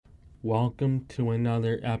Welcome to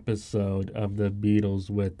another episode of The Beatles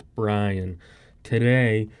with Brian.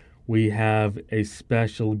 Today, we have a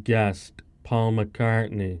special guest, Paul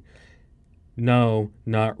McCartney. No,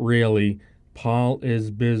 not really. Paul is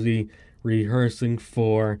busy rehearsing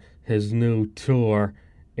for his new tour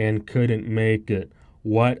and couldn't make it.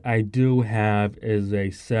 What I do have is a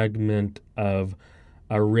segment of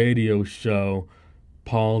a radio show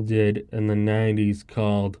Paul did in the 90s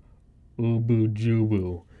called Ubu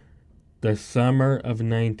Jubu. The summer of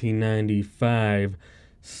 1995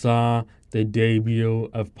 saw the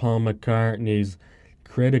debut of Paul McCartney's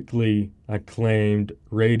critically acclaimed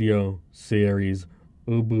radio series,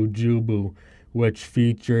 Ubu Jubu, which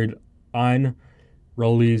featured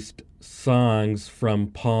unreleased songs from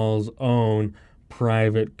Paul's own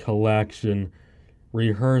private collection,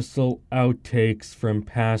 rehearsal outtakes from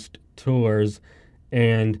past tours,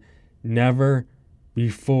 and never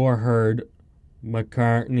before heard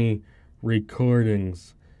McCartney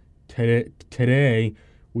recordings. Today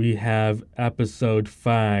we have episode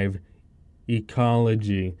 5,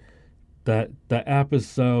 Ecology. The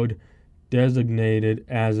episode designated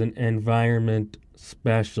as an environment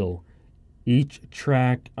special. Each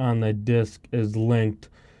track on the disc is linked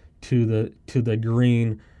to the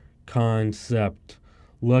green concept.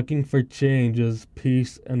 Looking for changes,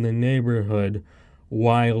 peace in the neighborhood,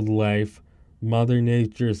 wildlife, Mother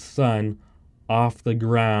Nature's son, off the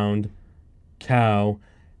ground, cow,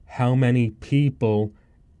 how many people,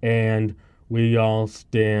 and we all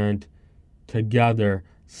stand together.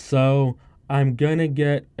 So I'm gonna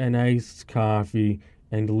get an iced coffee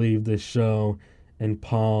and leave the show in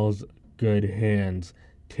Paul's good hands.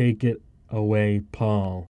 Take it away,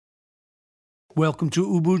 Paul. Welcome to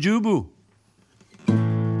Ubu Jubu.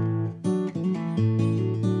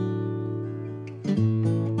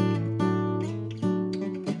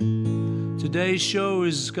 Today's show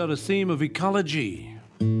has got a theme of ecology.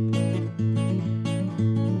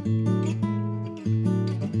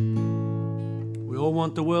 We all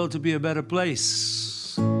want the world to be a better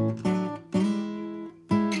place.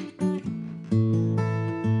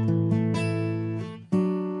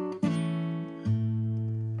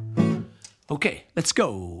 Okay, let's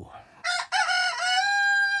go.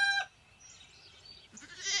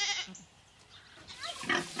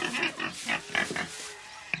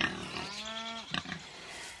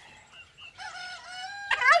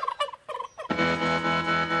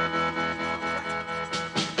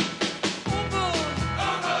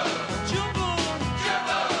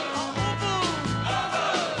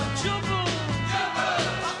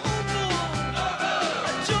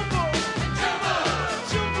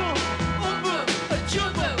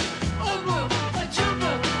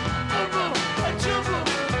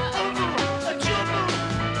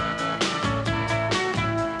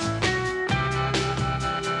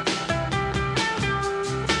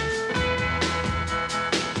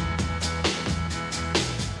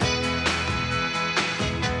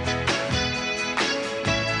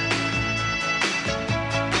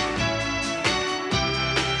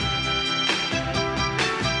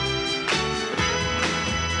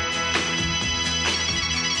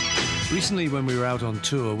 Recently, when we were out on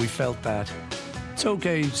tour, we felt that it's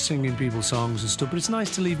okay singing people's songs and stuff, but it's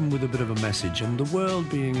nice to leave them with a bit of a message. And the world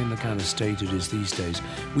being in the kind of state it is these days,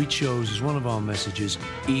 we chose as one of our messages,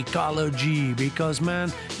 ecology, because,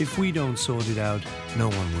 man, if we don't sort it out, no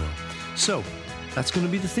one will. So, that's going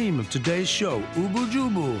to be the theme of today's show, Ubu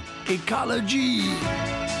Jubu, ecology.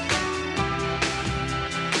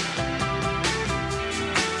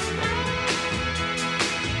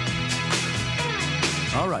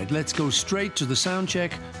 All right, let's go straight to the sound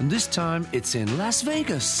check, and this time it's in Las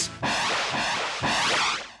Vegas.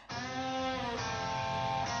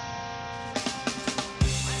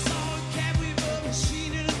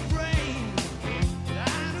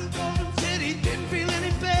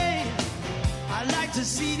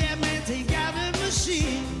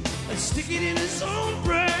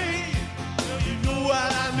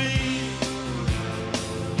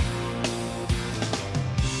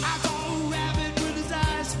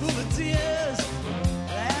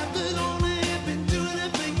 After only been doing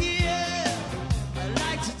it for years.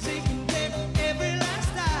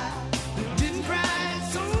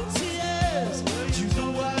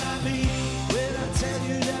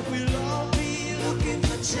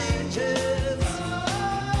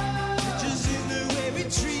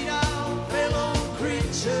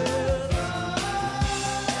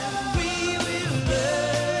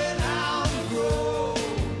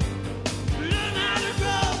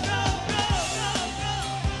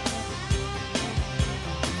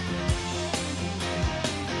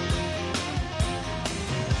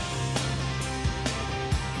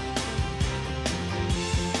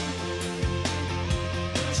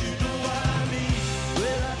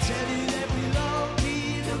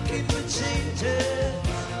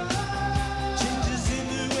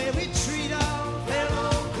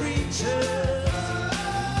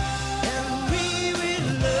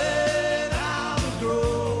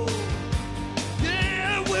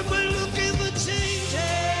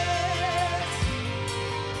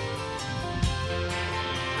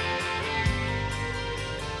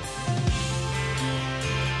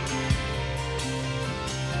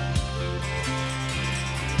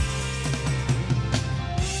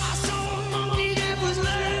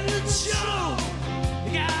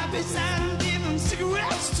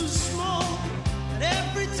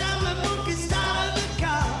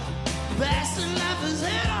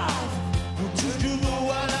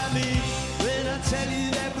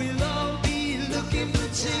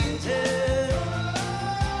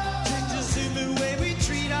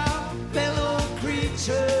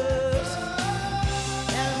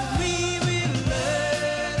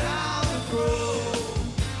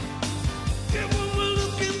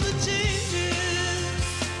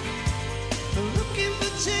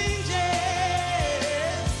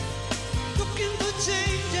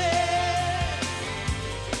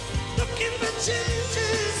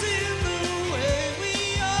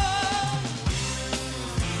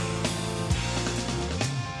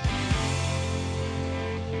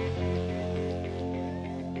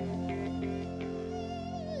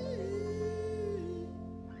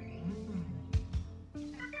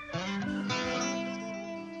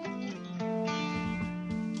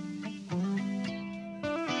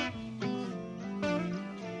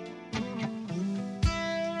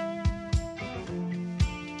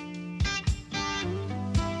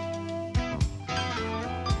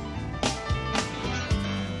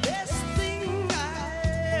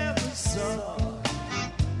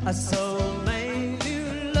 I saw a man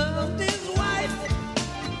who loved his wife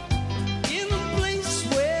in a place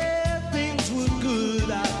where things were good.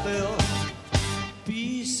 I felt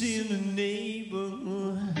peace in the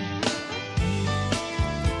neighborhood.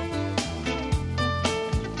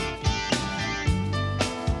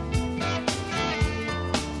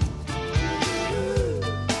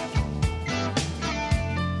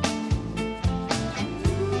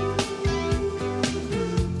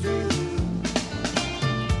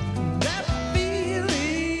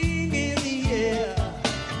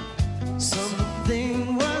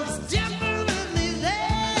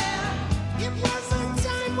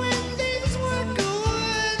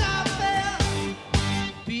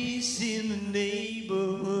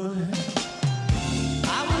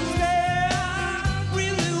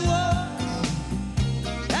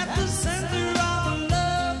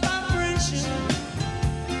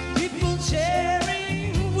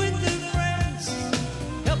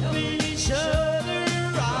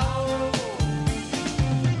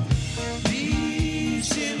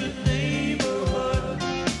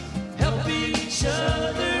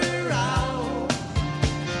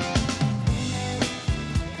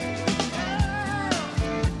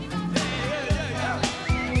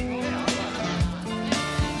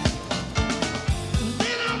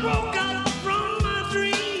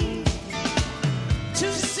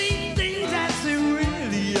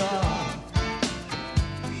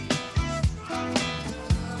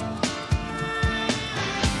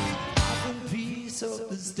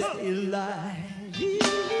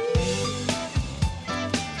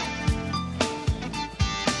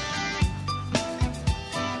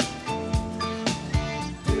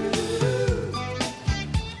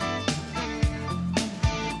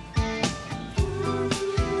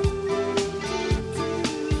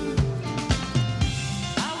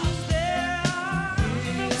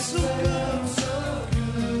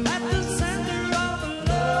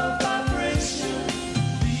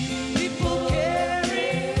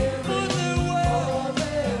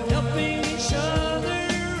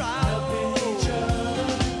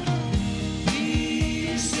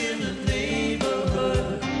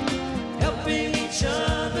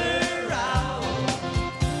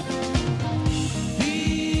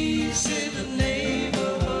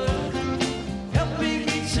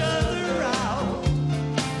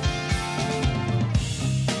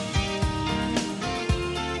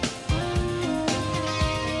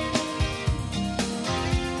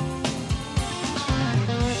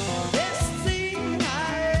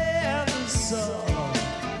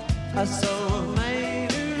 I saw a man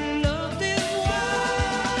who loved his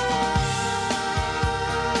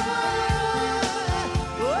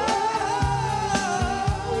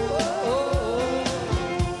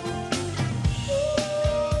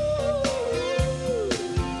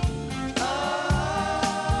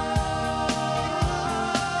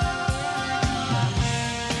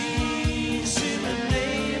peace in the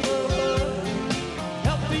neighborhood,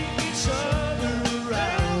 helping each other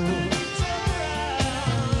around.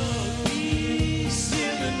 Peace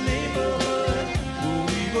in the neighborhood,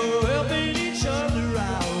 we were helping each other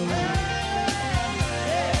out.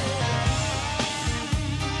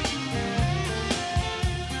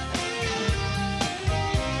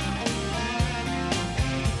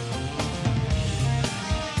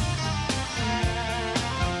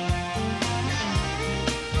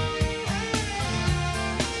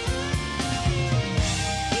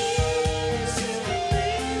 in the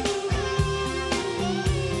neighborhood.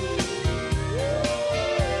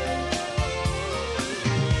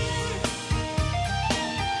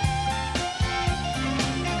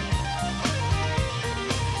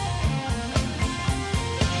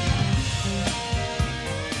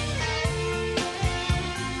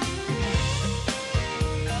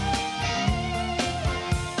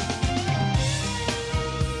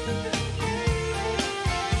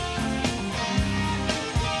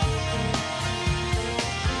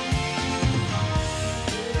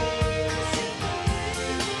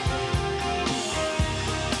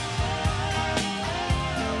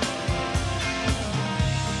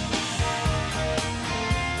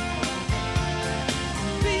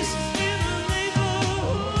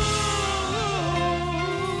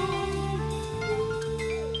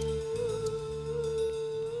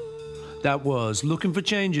 That was Looking for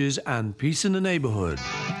Changes and Peace in the Neighborhood.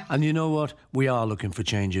 And you know what? We are looking for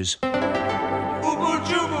changes. Some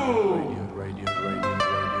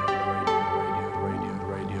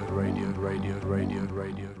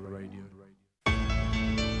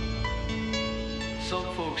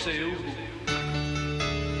folks say oogle.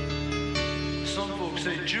 Some folks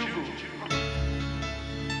say jugu.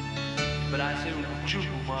 But I say oogle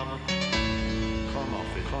jugu, mama. come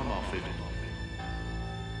off it.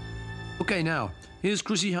 Okay, now, here's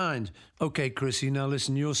Chrissy Hind. Okay, Chrissy, now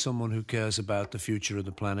listen, you're someone who cares about the future of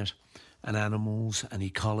the planet and animals and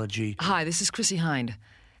ecology. Hi, this is Chrissy Hind.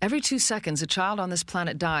 Every 2 seconds, a child on this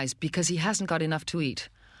planet dies because he hasn't got enough to eat.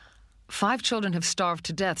 5 children have starved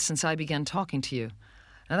to death since I began talking to you.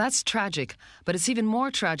 Now, that's tragic, but it's even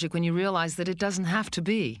more tragic when you realize that it doesn't have to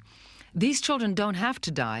be. These children don't have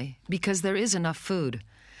to die because there is enough food.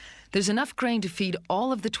 There's enough grain to feed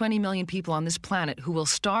all of the 20 million people on this planet who will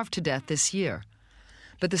starve to death this year.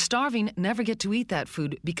 But the starving never get to eat that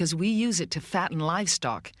food because we use it to fatten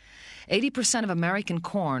livestock. 80% of American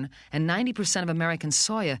corn and 90% of American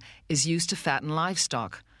soya is used to fatten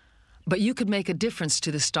livestock. But you could make a difference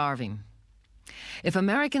to the starving. If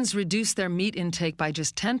Americans reduce their meat intake by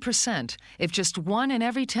just 10%, if just 1 in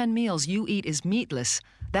every 10 meals you eat is meatless,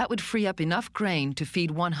 that would free up enough grain to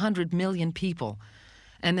feed 100 million people.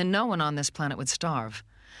 And then no one on this planet would starve.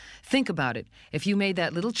 Think about it. If you made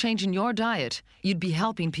that little change in your diet, you'd be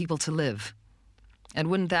helping people to live. And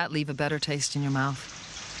wouldn't that leave a better taste in your mouth?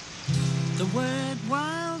 The word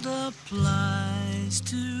wild applies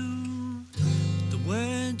to the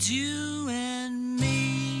words you and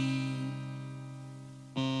me.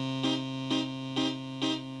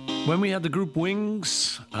 When we had the group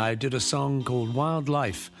Wings, I did a song called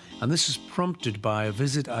Wildlife, and this is prompted by a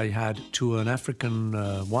visit I had to an African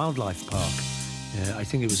wildlife park. I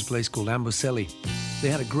think it was a place called Amboseli. They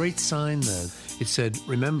had a great sign there. It said,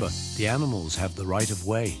 remember, the animals have the right of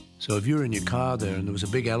way. So if you were in your car there and there was a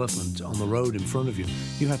big elephant on the road in front of you,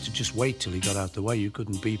 you had to just wait till he got out the way. You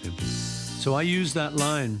couldn't beep him. So I used that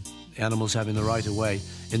line, the animals having the right of way,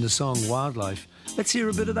 in the song Wildlife. Let's hear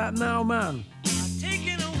a bit of that now, man.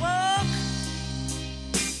 Taking a walk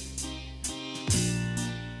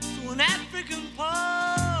through an African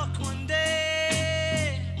park one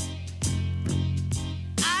day,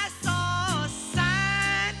 I saw a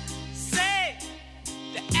sign say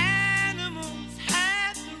the animals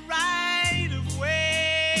have the right of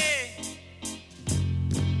way.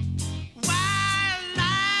 Wildlife,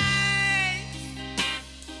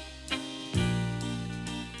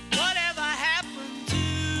 whatever happened to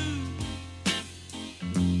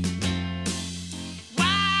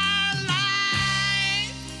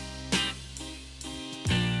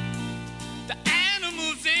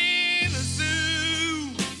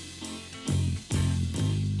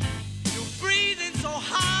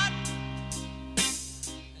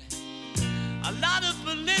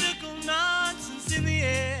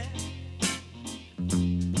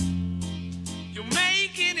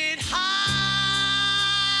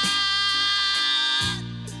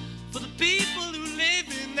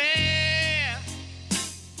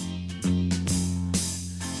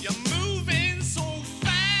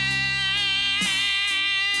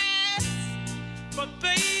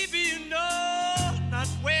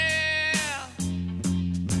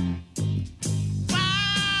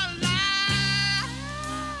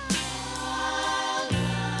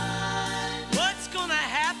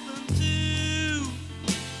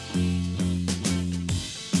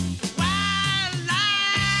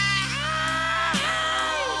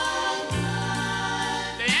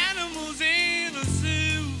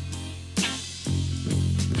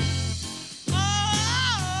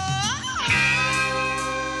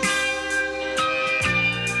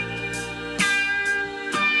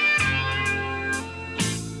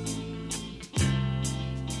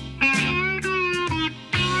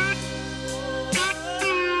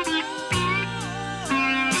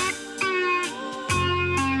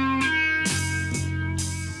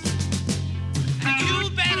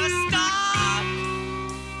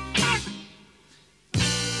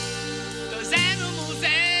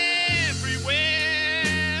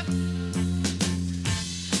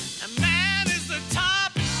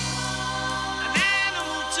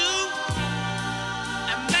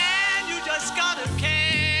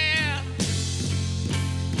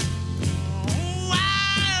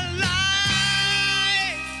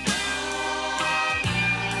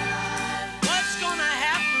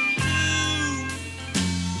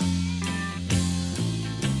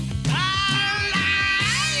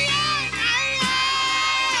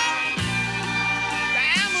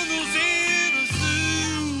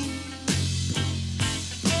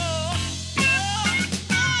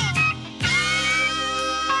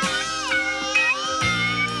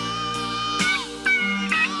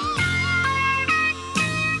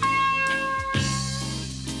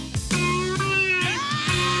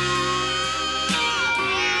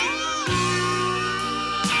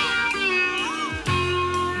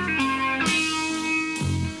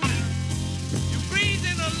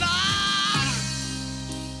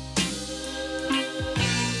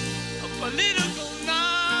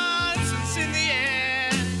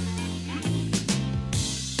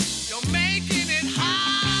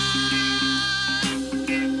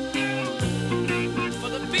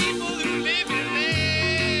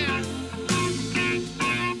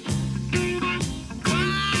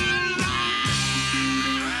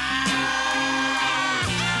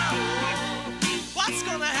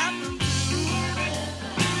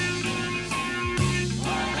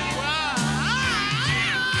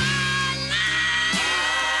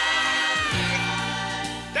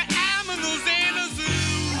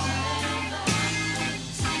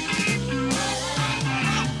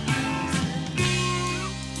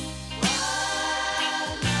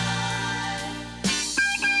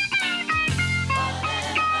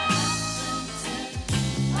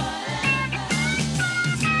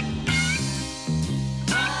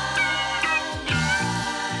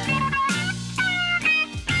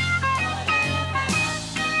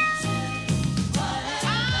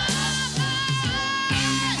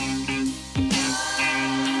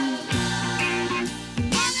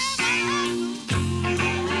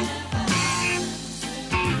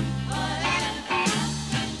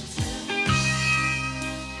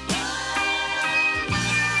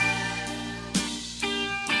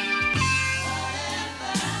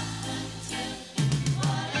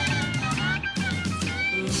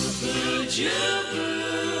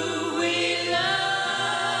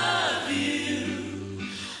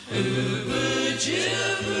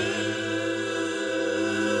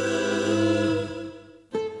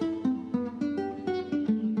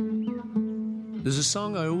a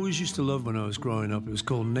song I always used to love when I was growing up. It was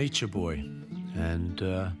called Nature Boy, and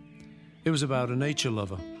it was about a nature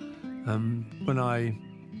lover. When I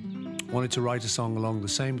wanted to write a song along the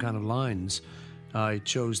same kind of lines, I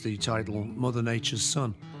chose the title Mother Nature's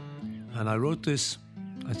Son. And I wrote this,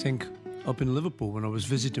 I think, up in Liverpool when I was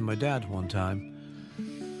visiting my dad one time.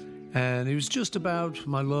 And it was just about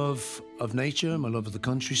my love of nature, my love of the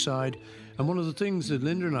countryside. And one of the things that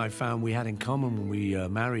Linda and I found we had in common when we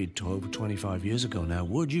married over 25 years ago now,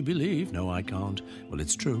 would you believe? No, I can't. Well,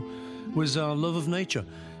 it's true. Was our love of nature.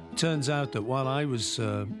 It turns out that while I was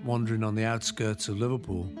wandering on the outskirts of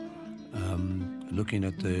Liverpool, looking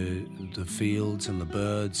at the fields and the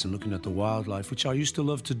birds and looking at the wildlife, which I used to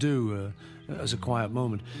love to do as a quiet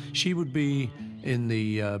moment, she would be in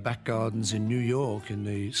the back gardens in New York, in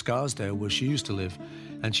the Scarsdale where she used to live,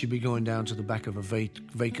 and she'd be going down to the back of a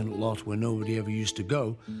vacant lot where nobody ever used to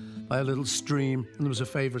go, by a little stream, and there was a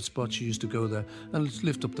favourite spot she used to go there and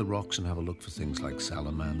lift up the rocks and have a look for things like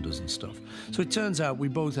salamanders and stuff. So it turns out we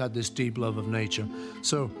both had this deep love of nature.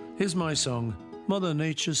 So here's my song, Mother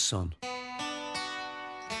Nature's Son.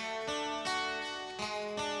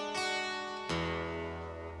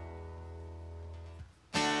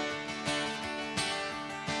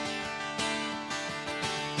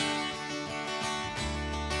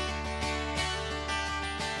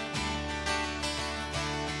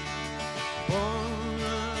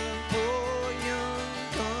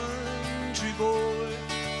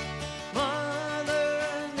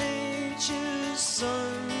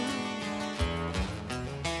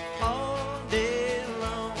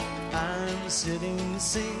 Sitting,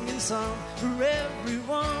 singing song for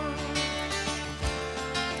everyone.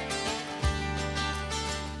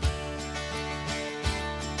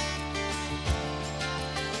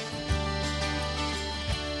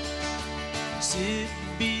 Sit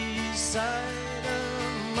beside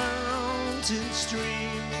a mountain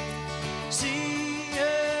stream, see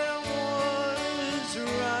her waters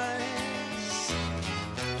rise,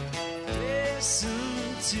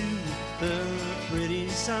 listen to the pretty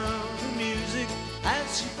sound of music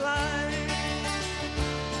as she flies.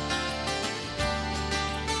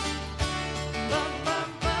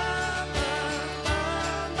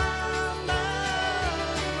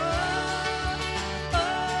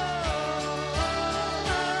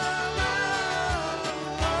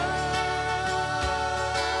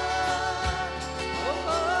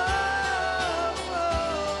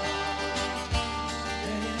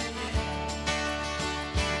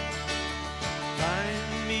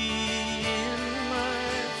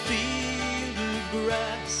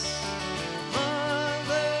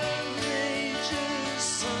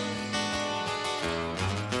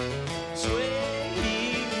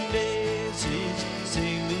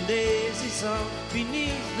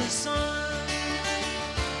 Beneath the sun.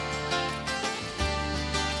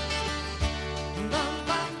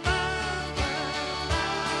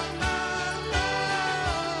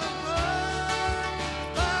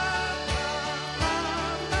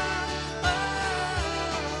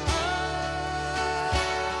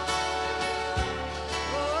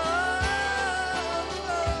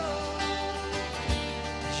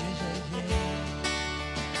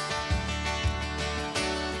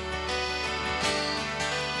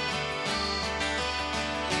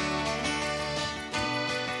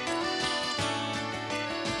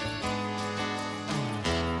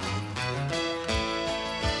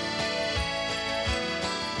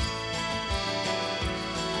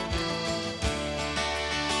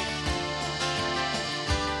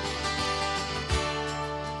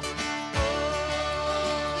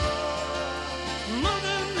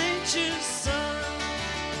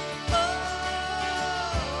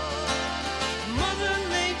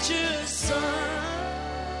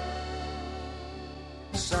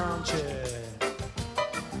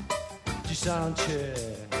 Soundcheck.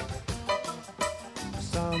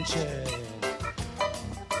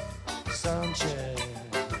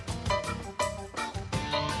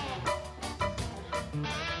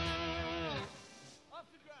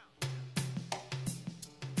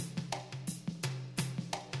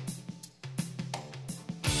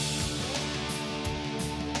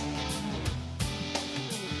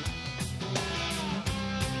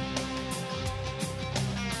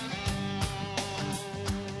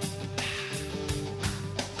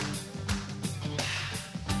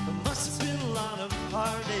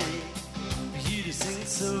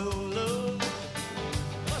 So low,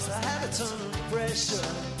 must I have a ton of pressure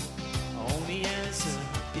on the answer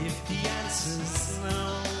if the answer's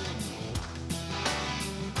no?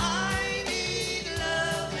 I need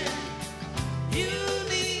loving, you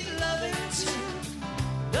need loving too.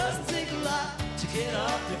 Doesn't take a lot to get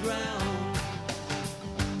off the ground.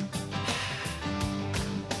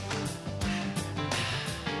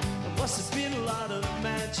 Must have been a lot of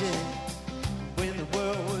magic when the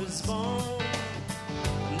world was born.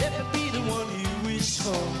 Let me be the one you wish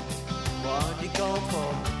for, one you go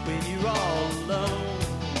for when you're all alone.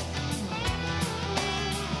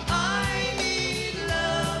 I need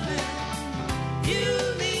loving, you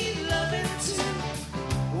need loving too.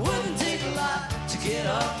 Wouldn't take a lot to get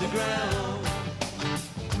off the ground.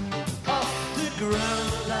 Off the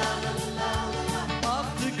ground, la la la la la. Off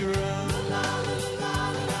the ground, la la la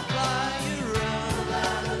la la. Fly around, la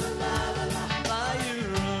la la la la. Fly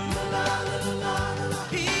around, la la la la la.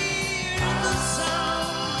 Hear the sound,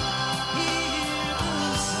 hear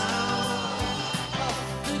the sound. Off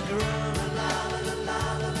the ground, la la la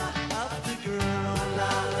la la. Off the ground,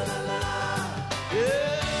 la la la la. Yeah.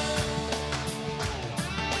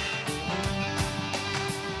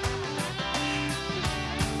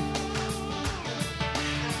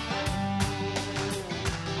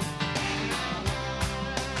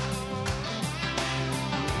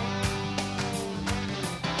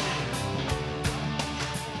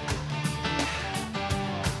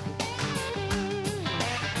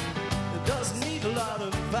 It doesn't need a lot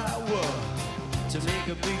of power to make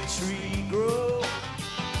a big tree grow.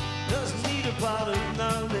 Doesn't need a pot of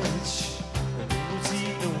knowledge. And who's he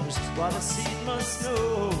knows what a seed must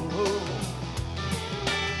know.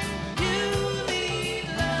 You need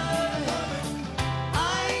loving, I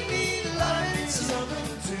need loving, so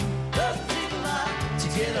loving too. Doesn't take a lot to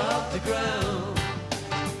get off the ground.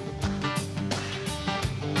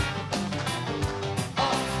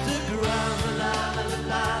 Off the ground, la la la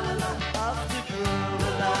la la la. Off the ground,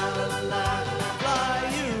 la la la la la la. Fly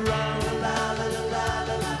around, la la la la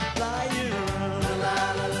la la. Fly around, la la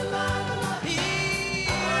la la la la. Hear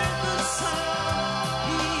the sound,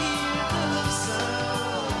 hear the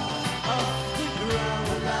sound. Off the ground,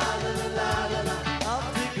 la la la la la la. Off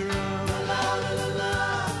the ground, la la la la.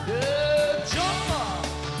 Yeah, jump off.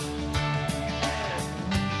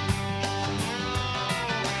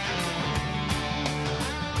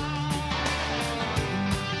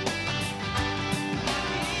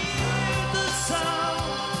 Hear the sound,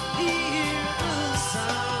 hear the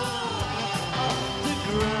sound. Off the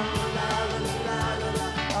ground, la la la la la.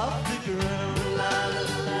 Off the ground, la la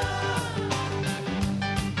la la.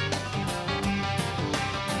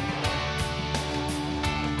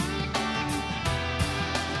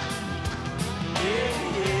 Yeah,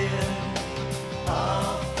 yeah.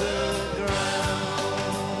 Off the ground.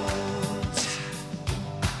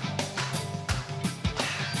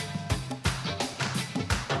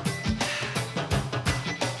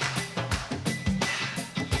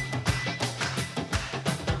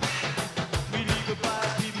 Really goodbye,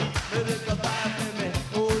 baby. Really goodbye, baby.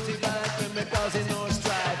 Oh, take life, baby, causing no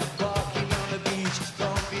strife. Walking on the beach,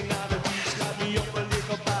 jumping on the beach. Got me up a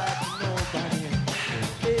little bite, nobody.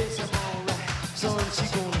 Yes, I'm alright. Sun, she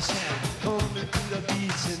gonna shine. Coming to the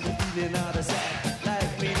beach and the feeling out of sight.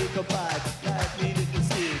 Like me, little bite, like me, little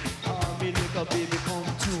stick. Oh, me, little baby, come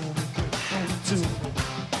to me, come to me.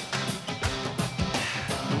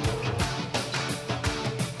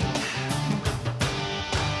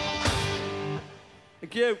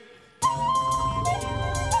 Thank you.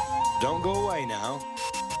 Don't go away now.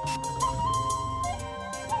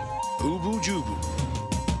 Ubu Jubu.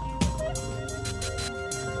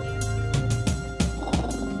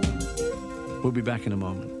 We'll be back in a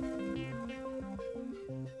moment.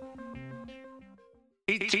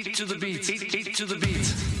 Eat to the beat, eat to the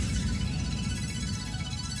beat.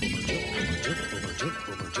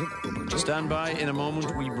 Stand by. In a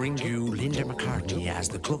moment, we bring you Linda McCartney as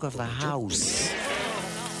the cook of the house.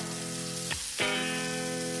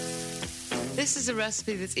 This is a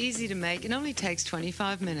recipe that's easy to make. It only takes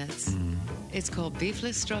 25 minutes. It's called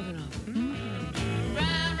beefless stroganoff.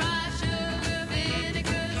 Brown rice, sugar,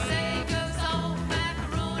 vinegar, Seiko, salt,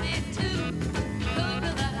 macaroni too. Cook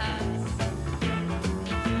of the house.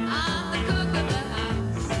 I'm the cook of the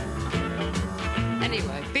house.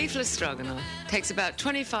 Anyway, beefless stroganoff takes about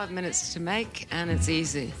 25 minutes to make, and it's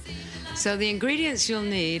easy. So the ingredients you'll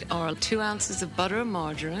need are 2 ounces of butter or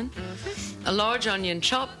margarine, a large onion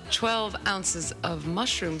chopped, 12 ounces of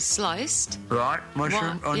mushrooms sliced, Right,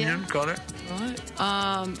 mushroom, One, onion, yeah. got it. right,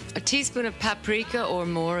 a teaspoon of paprika or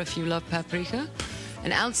more if you love paprika,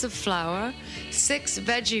 an ounce of flour, 6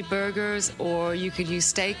 veggie burgers, or you could use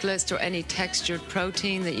steak list or any textured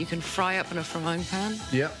protein that you can fry up in a frying pan.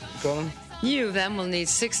 Yeah, got them. You then will need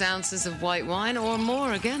 6 ounces of white wine or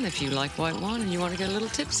more, again, if you like white wine and you want to get a little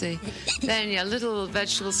tipsy. Then a little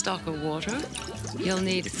vegetable stock of water. You'll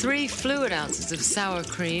need 3 fluid ounces of sour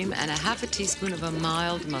cream and a half a teaspoon of a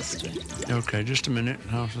mild mustard. Okay, just a minute.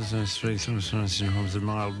 Half of those 3 ounces of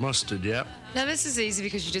mild mustard, yep. Now this is easy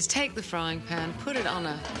because you just take the frying pan, put it on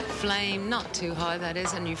a flame, not too high that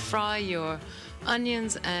is, and you fry your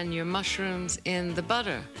onions and your mushrooms in the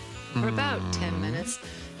butter for about 10 minutes.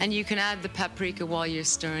 And you can add the paprika while you're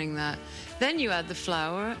stirring that. Then you add the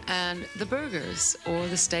flour and the burgers or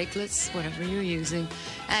the steaklets, whatever you're using.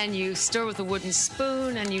 And you stir with a wooden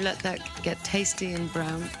spoon and you let that get tasty and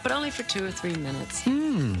brown, but only for 2 or 3 minutes.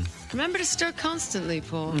 Remember to stir constantly,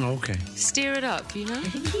 Paul. Okay. Steer it up, you know?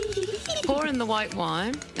 Pour in the white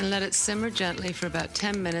wine and let it simmer gently for about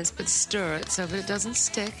 10 minutes, but stir it so that it doesn't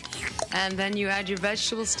stick. And then you add your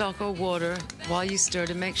vegetable stock or water while you stir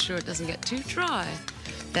to make sure it doesn't get too dry.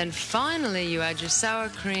 Then finally you add your sour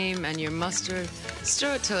cream and your mustard,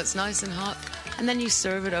 stir it till it's nice and hot, and then you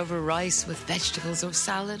serve it over rice with vegetables or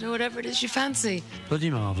salad or whatever it is you fancy. Bloody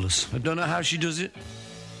marvellous. I don't know how she does it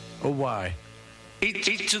or why. Eat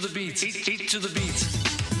to the beat. Eat to the beat.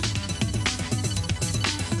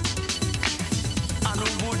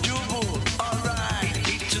 All right.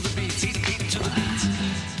 Eat to the beat. Eat to the beat.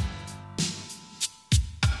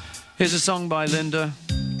 Here's a song by Linda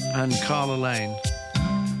and Carla Lane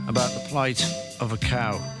about the plight of a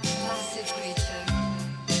cow. Plastic creature,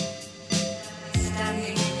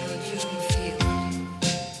 standing in your June field.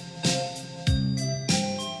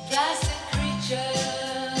 Plastic creature,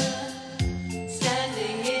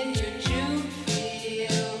 standing in your June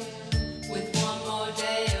field, with one more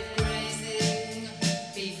day of grazing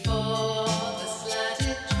before the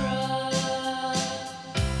slatted trot.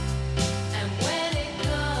 And when it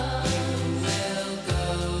comes, we'll go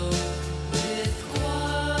with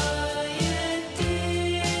quiet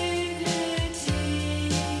deer.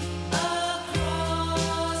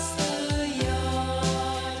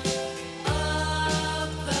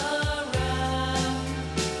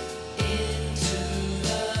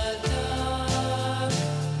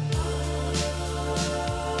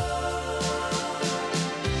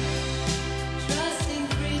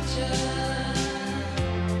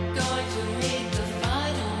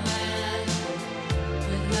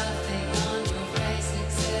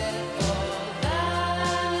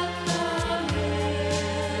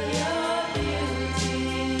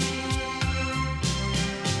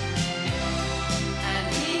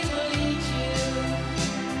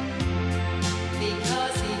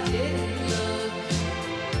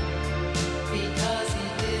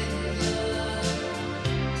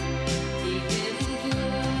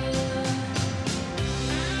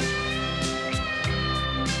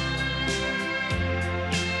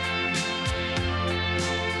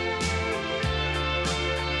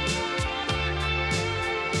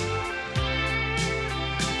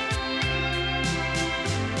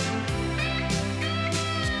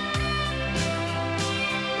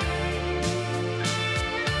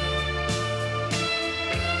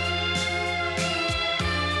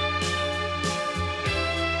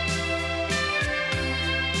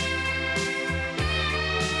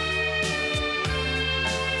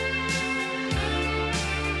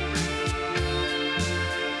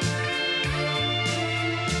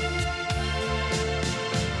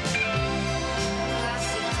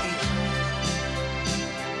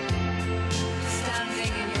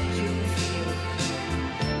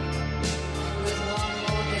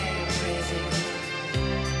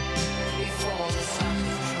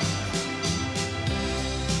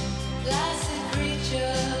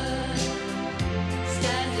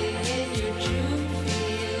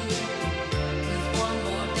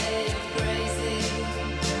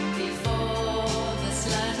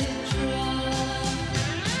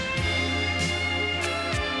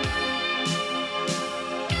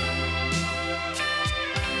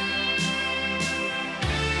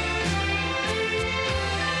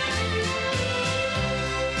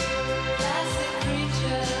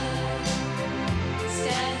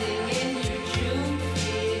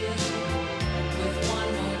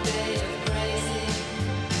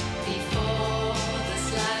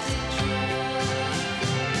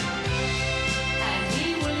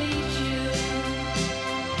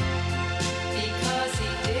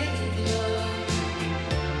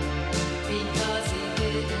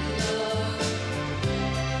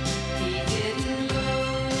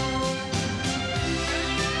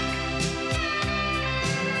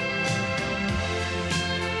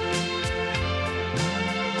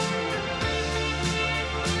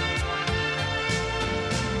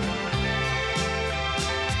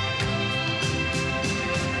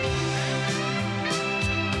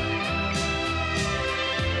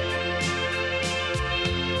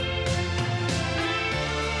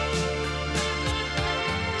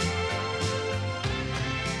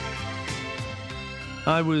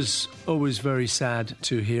 I was always very sad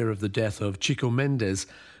to hear of the death of Chico Mendes,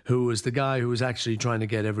 who was the guy who was actually trying to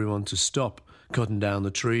get everyone to stop cutting down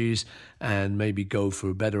the trees and maybe go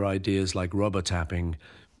for better ideas like rubber tapping,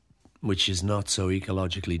 which is not so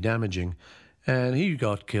ecologically damaging. And he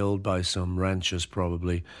got killed by some ranchers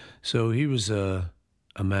probably. So he was a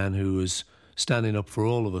man who was standing up for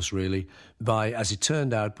all of us, really, by, as it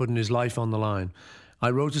turned out, putting his life on the line. I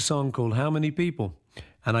wrote a song called How Many People?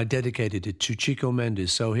 And I dedicated it to Chico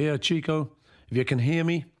Mendes. So here, Chico, if you can hear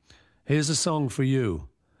me, here's a song for you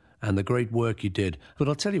and the great work you did. But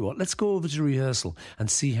I'll tell you what, let's go over to rehearsal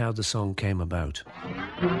and see how the song came about.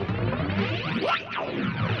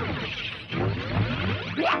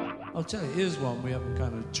 I'll tell you, here's one we haven't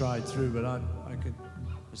kind of tried through, but I could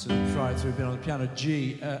sort of try through, been on the piano.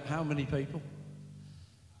 G, how many people?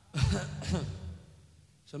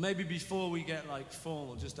 So maybe before we get like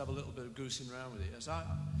formal, just have a little bit of goosing around with it.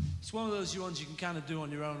 It's one of those ones you can kind of do on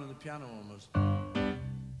your own on the piano almost.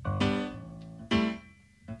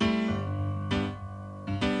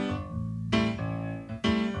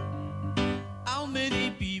 How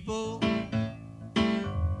many people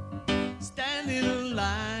stand in a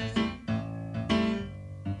line?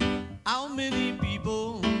 How many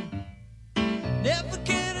people never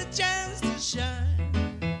get a chance to shine?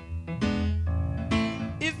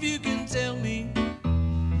 If you can tell me,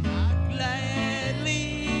 I'd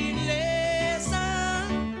gladly listen.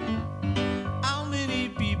 How many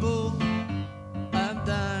people have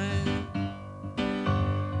died?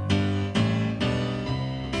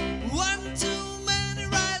 One too many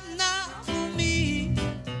right now for me.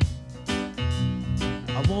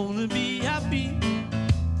 I wanna be happy.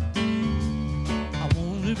 I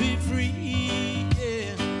wanna be free.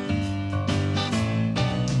 Yeah.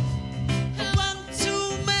 One too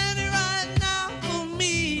many right now for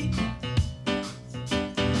me.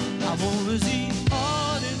 I wanna see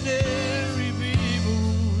ordinary people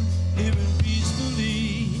living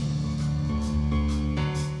peacefully.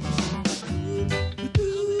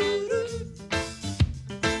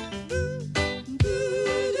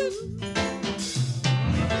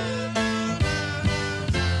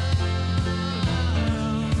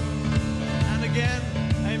 And again,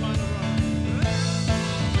 A minor rock.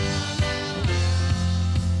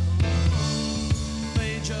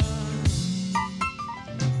 Major.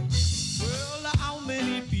 Well, how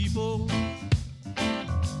many people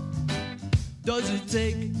does it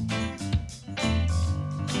take?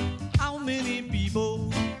 How many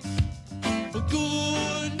people, for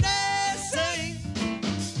goodness sake?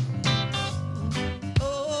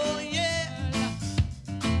 Oh yeah,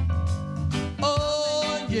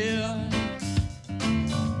 oh yeah.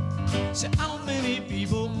 So how many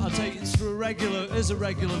people? I'll take it through a regular. There's a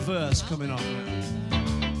regular verse coming up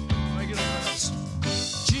now. Regular verse.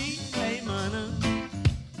 G A minor.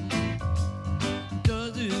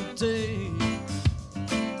 Does it take?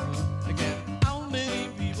 Again. How many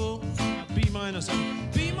people? B minor 7.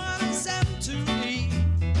 B minor 7 to E.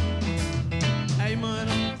 A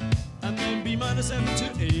minor. And then B minor 7 to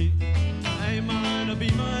E. A minor,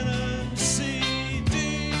 B minor, C,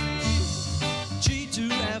 D, G to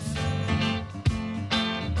F.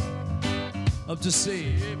 Up to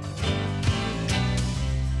C.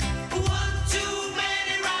 One too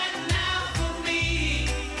many right now for me.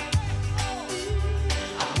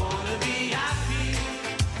 I wanna be happy.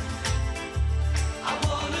 I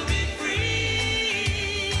wanna be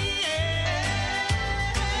free.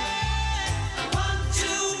 One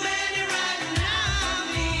too many right now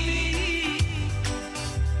me.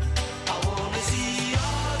 I wanna see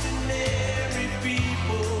ordinary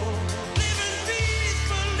people living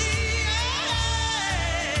peacefully.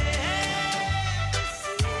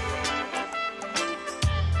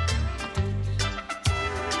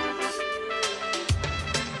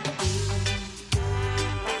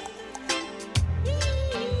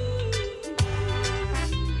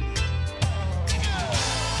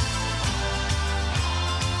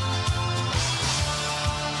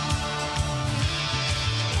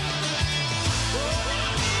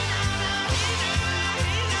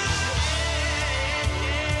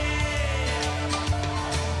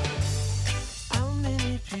 How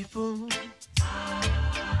many people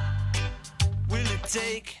will it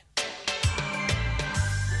take?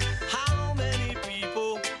 How many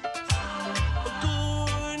people? For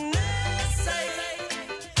goodness sake.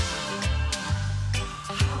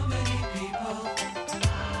 How many people?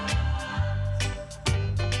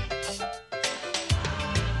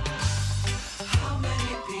 How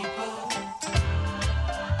many people?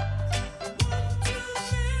 One too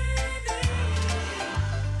many.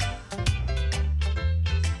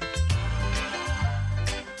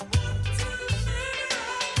 One too many.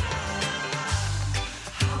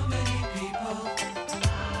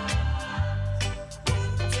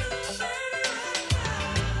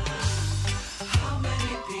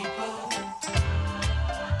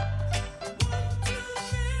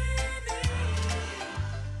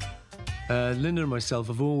 Linda and myself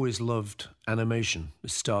have always loved animation.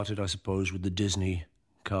 It started, I suppose, with the Disney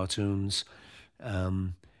cartoons,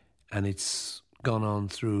 and it's gone on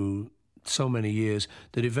through so many years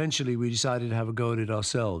that eventually we decided to have a go at it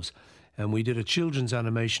ourselves. And we did a children's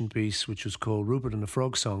animation piece which was called Rupert and the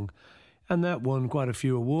Frog Song, and that won quite a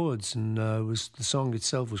few awards, and the song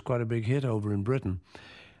itself was quite a big hit over in Britain.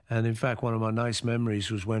 And in fact, one of my nice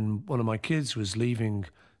memories was when one of my kids was leaving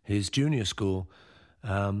his junior school.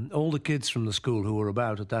 All the kids from the school who were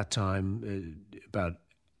about at that time, about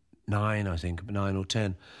 9, I think, 9 or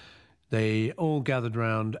 10, they all gathered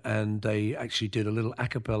round and they actually did a little a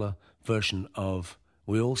cappella version of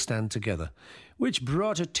We All Stand Together, which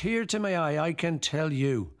brought a tear to my eye, I can tell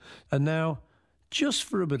you. And now, just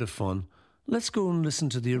for a bit of fun, let's go and listen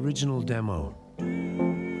to the original demo.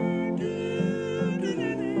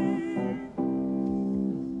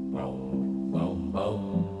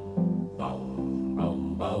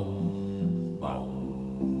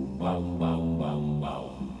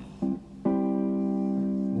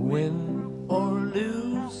 Win or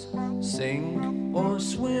lose, sink or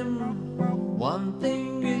swim, one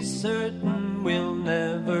thing is certain, we'll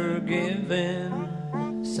never give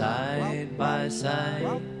in. Side by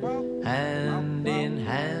side, hand in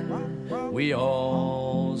hand, we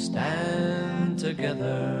all stand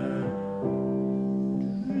together.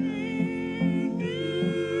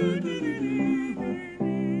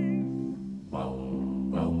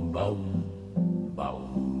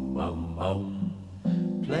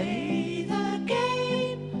 Play the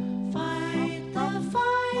game, fight the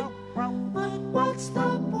fight, but what's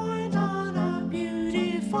the point on a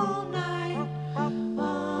beautiful night?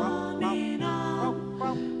 Arm in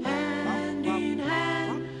arm, hand in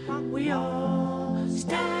hand, we all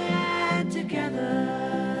stand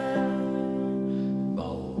together.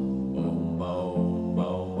 Boom, boom, boom,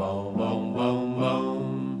 boom, boom, boom, boom,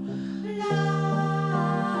 boom. Love,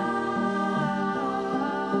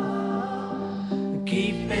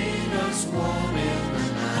 keeping us warm in the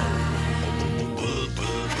night.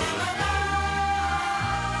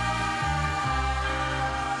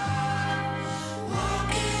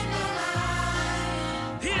 Walking the line,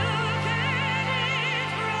 you get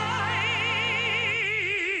it right.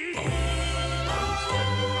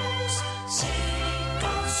 Both sink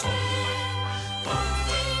or swim, one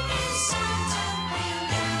thing is certain, we'll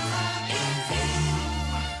never give in.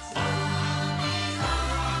 Arm in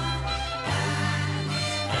arm, hand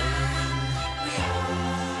in hand, we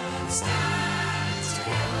all stand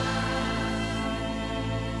together.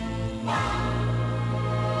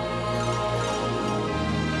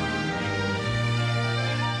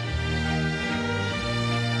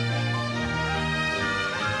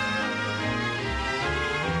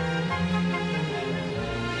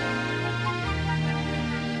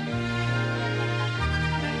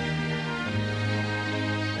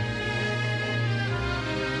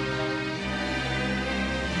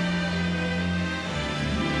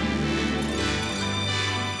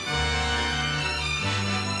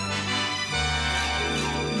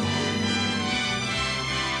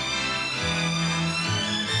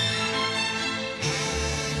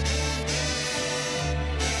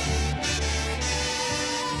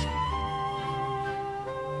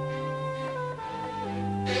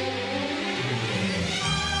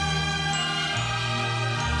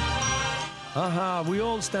 Aha, we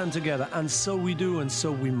all stand together, and so we do, and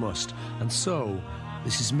so we must. And so,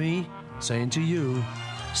 this is me saying to you,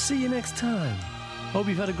 see you next time. Hope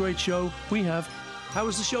you've had a great show. We have. How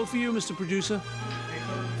was the show for you, Mr. Producer?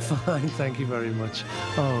 Fine, thank you very much.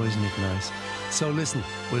 Oh, isn't it nice? So listen,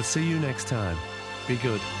 we'll see you next time. Be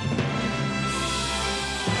good.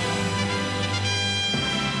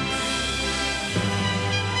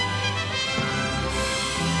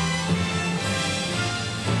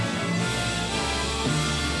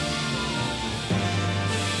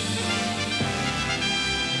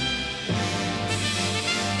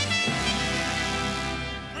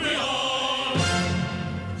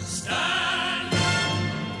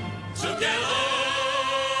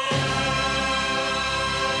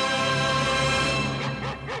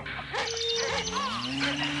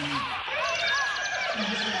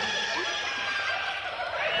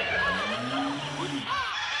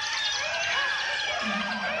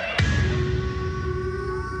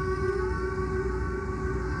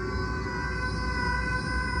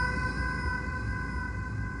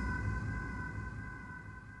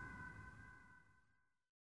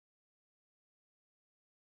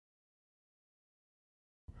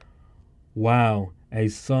 Wow, a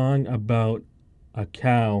song about a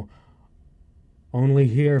cow. Only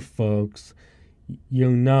here, folks. You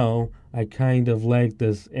know, I kind of like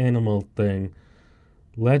this animal thing.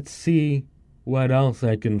 Let's see what else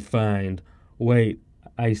I can find. Wait,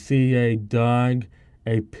 I see a dog,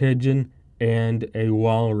 a pigeon, and a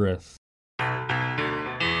walrus.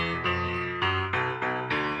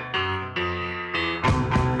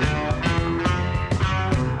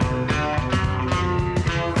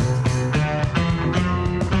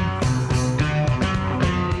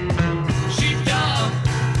 Sheepdog,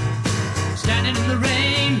 standing in the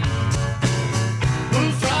rain.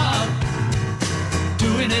 Bullfrog,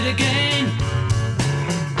 doing it again.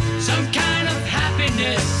 Some kind of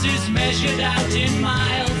happiness is measured out in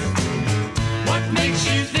miles. What makes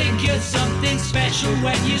you think you're something special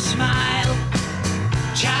when you smile?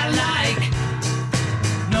 Childlike,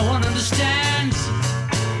 no one understands.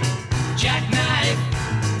 Jackknife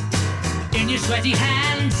in your sweaty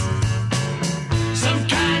hands. Some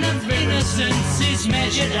kind of innocence is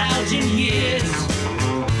measured out in years.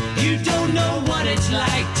 You don't know what it's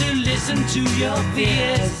like to listen to your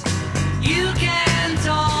fears. You can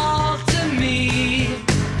talk to me.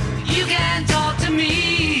 You can talk to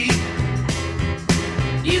me.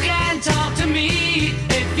 You can talk to me.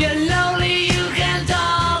 If you're lonely, you can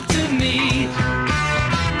talk to me.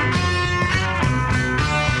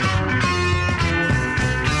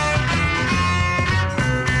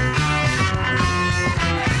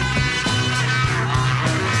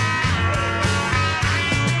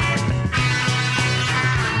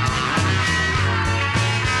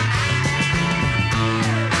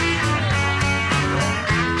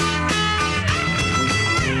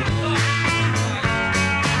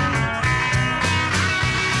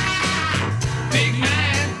 Big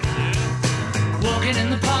man, walking in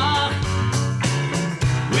the park.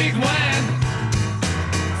 Wigwam,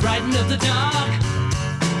 frightened of the dark.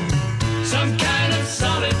 Some kind of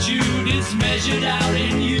solitude is measured out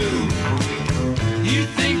in you. You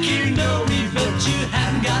think you know me, but you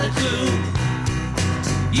haven't got a clue.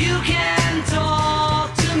 You can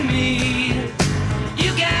talk to me.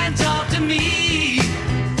 You can talk to me.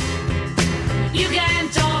 You can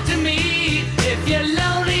talk to me. If you're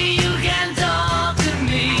lonely, you can talk to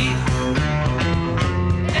me.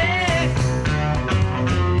 Hey.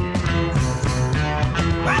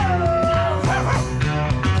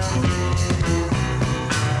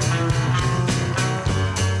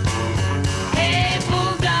 Hey,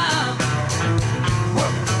 bulldog.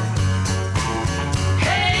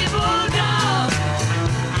 Hey, bulldog.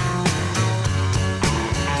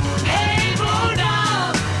 Hey,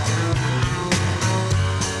 bulldog.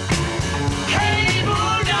 Hey,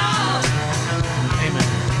 bulldog. Hey man,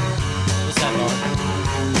 what's that about?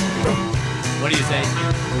 What do you say?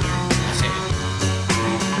 I say,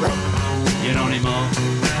 you know anymore?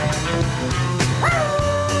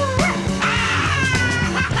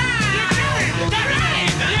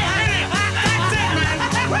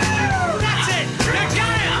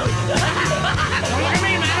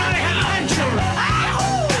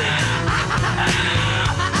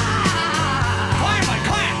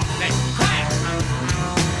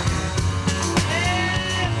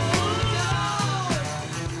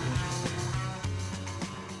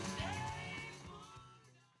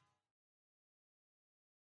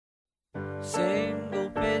 Single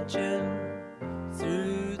pigeon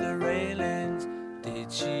through the railings.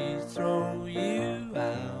 Did she throw you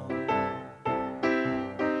out?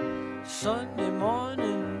 Sunday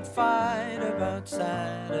morning fight about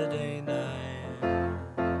Saturday night.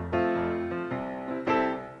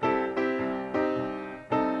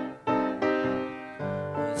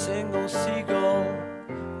 A single seagull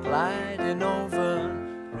gliding over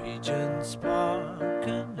Regent's Park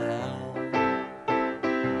Canal.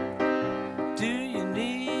 Do you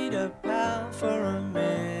need a pal for a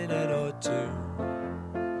minute or two?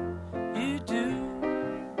 You do.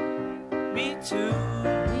 Me too.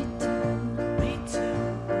 Me too. Me too.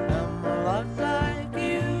 I'm a lot like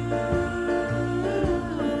you.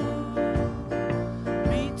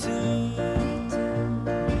 Me too.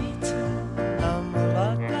 Me too. I'm a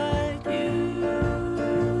lot like you.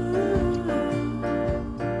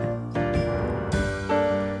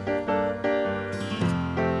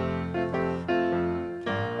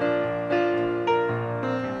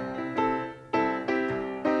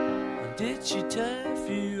 Did she turf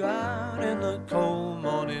you out in the cold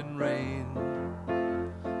morning rain?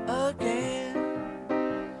 Again,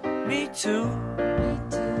 me too. Me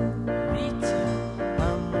too. Me too.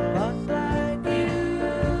 I'm a lot like you.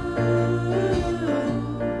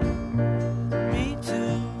 Me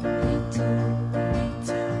too. Me too. Me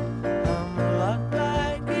too. I'm a lot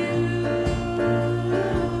like you.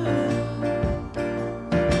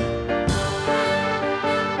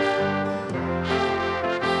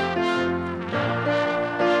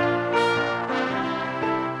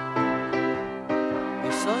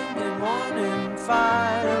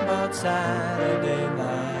 Saturday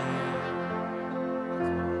night.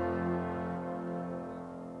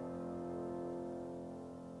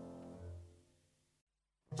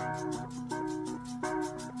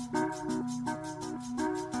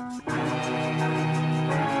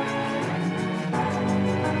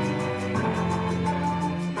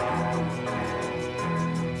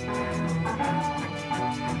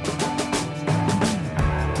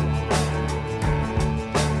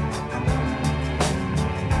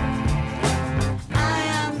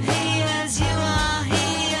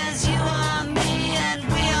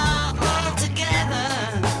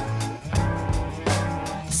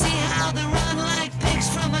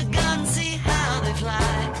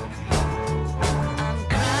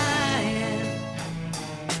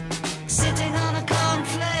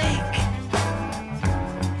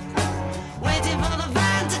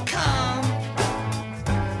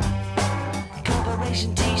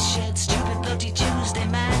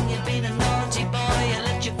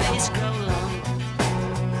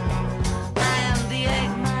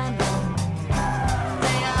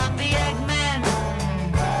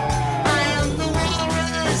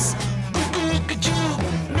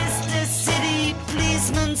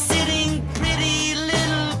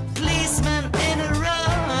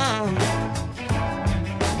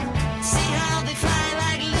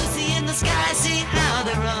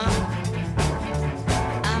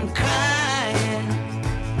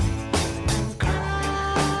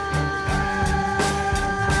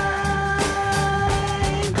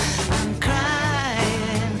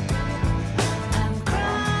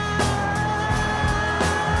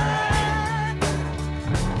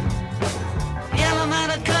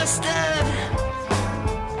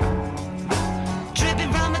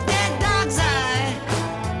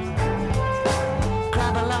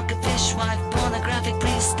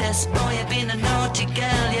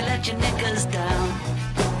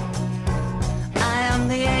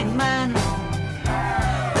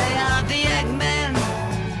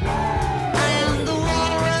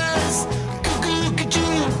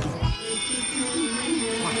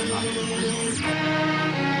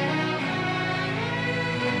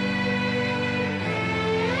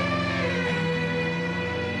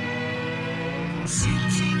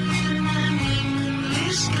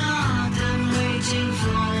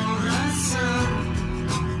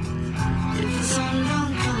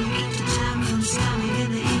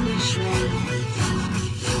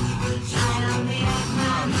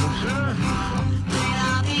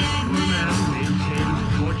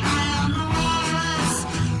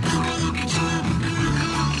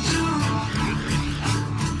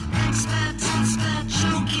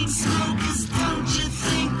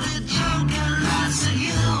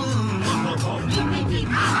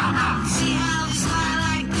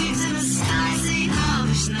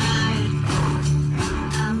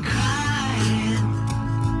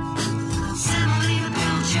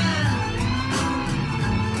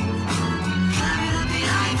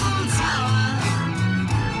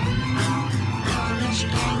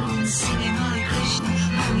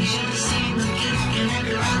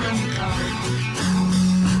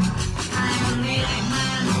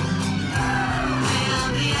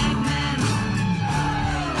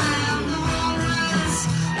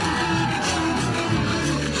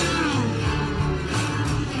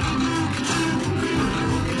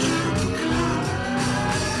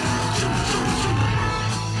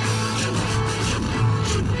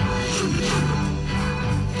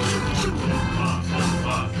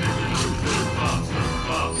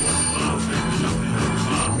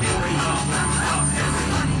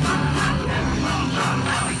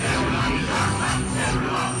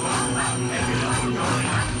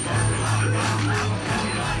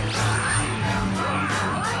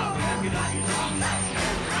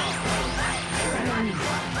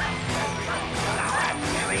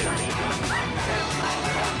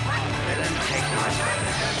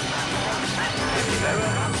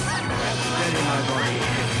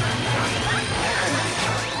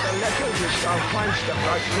 I'll find stuff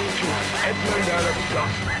like me to Edmund Earl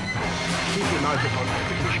Joss. Keep him out upon the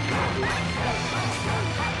British people.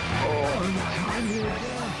 Oh, the time he was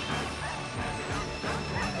there.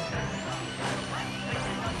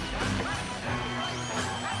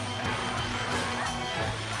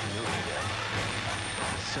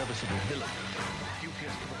 Serviceable villain.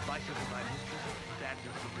 Dubious to the vices of my mistress,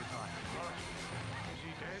 standards of retire. Is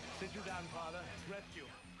he dead? Sit you down, Father. Rescue.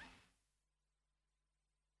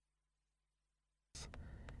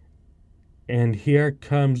 And here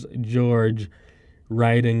comes George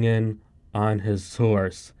riding in on his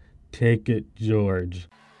horse. Take it, George.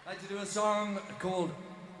 I'd like to do a song called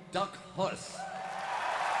Duck Horse.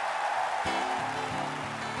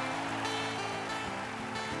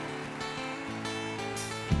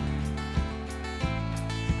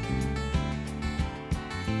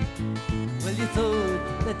 thought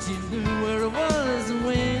that you knew where it was and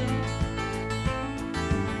when,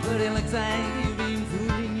 but it looks like you've been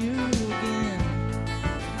fooling you again.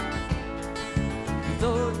 You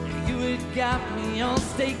thought you had got me all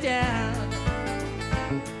staked out.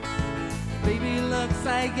 Baby, looks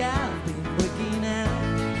like I've been working out.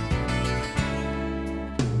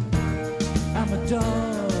 I'm a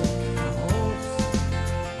dog, a horse,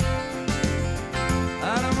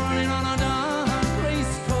 and I'm running on a dark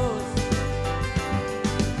race course.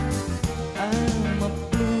 I'm a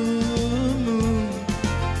blue moon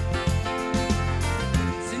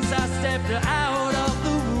since I stepped out of the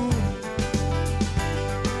womb.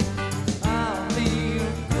 I'll be a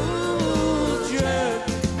cool jerk,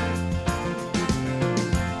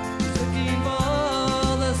 looking for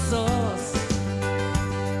the source.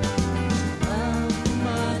 I'm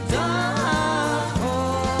a dark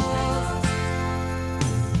horse.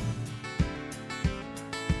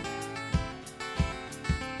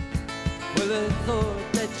 Well, I thought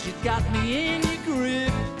that you got me in your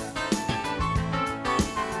grip.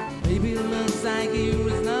 Maybe it looks like you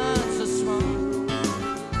was not so smart.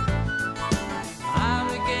 I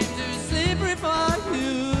became too slippery for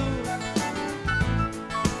you.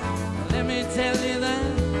 Let me tell you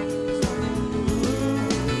that something new.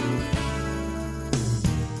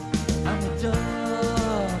 I'm a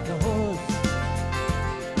dark horse.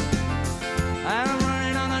 I'm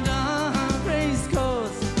running on a dark race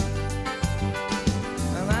course,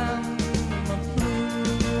 and I'm a blue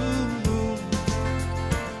moon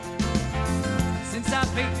since I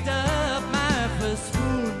picked up my first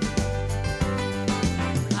spoon.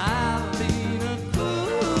 I've been a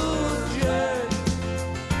cool jerk,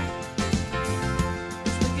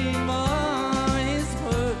 looking for his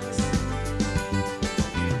perks.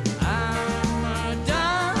 I'm a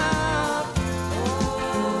dark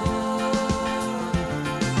horse.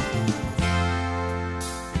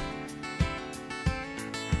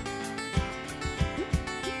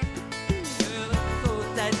 Well, I thought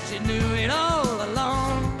that you knew it all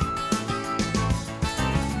along,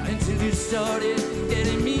 until you started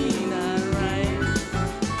getting me not right.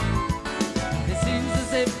 It seems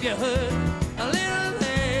as if you hurt a little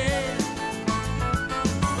bit,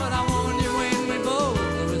 but I warned you when we both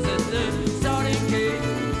was at the starting gate.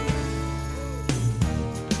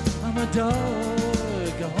 I'm a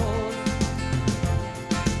dark horse,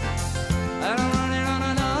 and I'm running on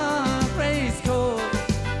a dark race course,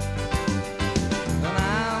 and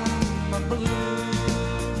I'm a blue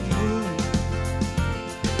moon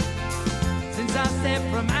since I stepped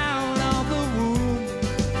from out of the womb.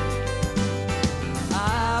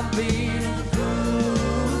 I've been a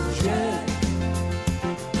cool jerk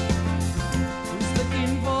who's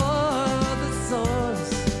looking for the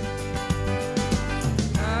source.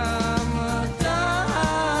 I'm a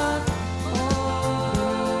dark horse.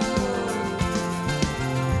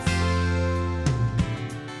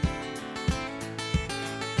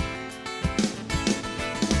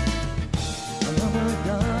 I'm a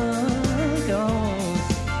dark horse.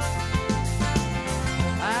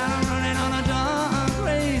 I'm running on a dark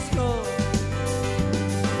race course,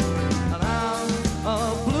 and I'm a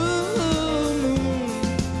blue moon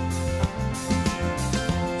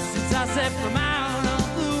since I stepped from out of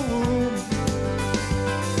the womb.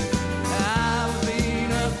 I've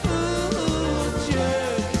been a fool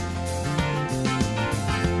jerk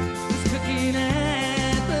who's cooking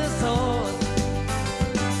at the source.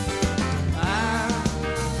 I'm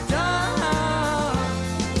dark horse.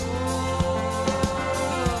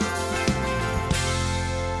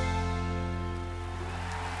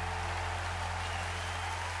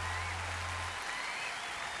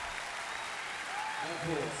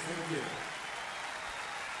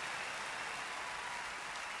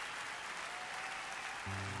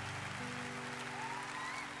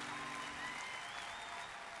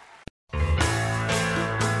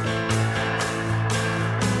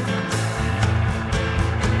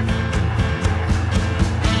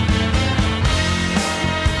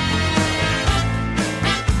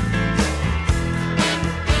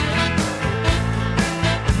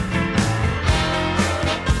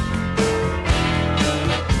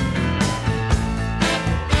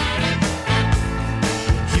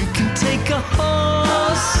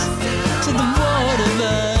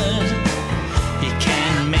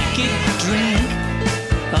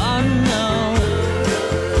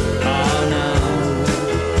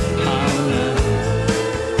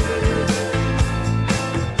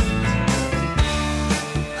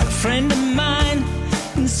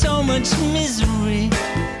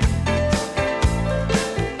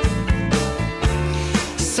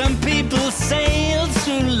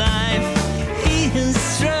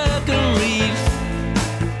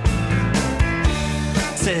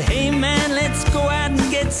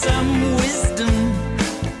 some wisdom.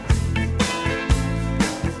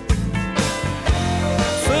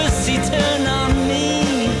 First he turned on me,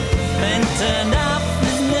 then turned off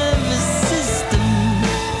his nervous system.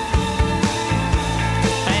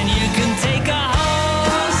 And you can take a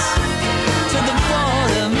horse to the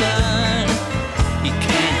borderline, you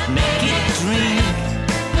can't make it drink.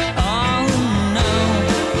 Oh no,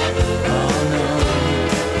 oh no,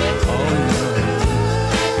 oh no.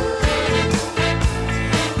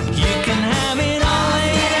 You can have it all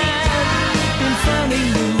laid out in front of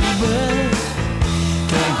you, but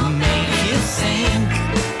don't make you think.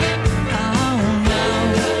 Oh no,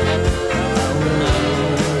 oh no,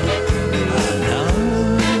 oh no.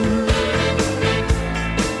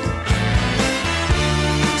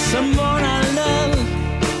 Someone I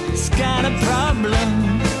love's got a problem.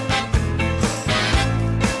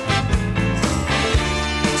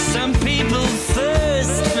 Some people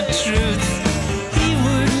thirst for truth. He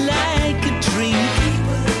would like a drink.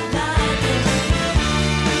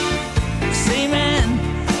 Say, man,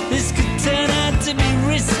 this could turn out to be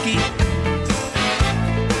risky.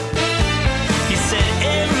 He said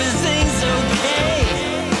everything's okay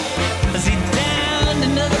as he downed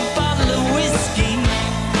another bottle of whiskey.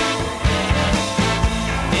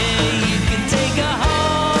 Yeah, you can take a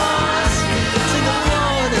horse to the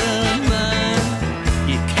water, but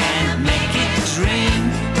you can't make it drink.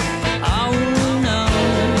 Oh no,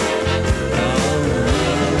 oh no,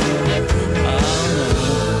 oh no.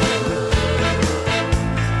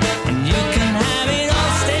 And you can have it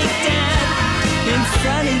all staked out in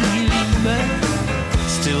front of you, but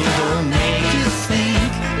still don't make you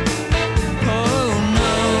think. Oh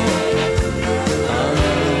no, oh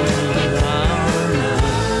no, oh no.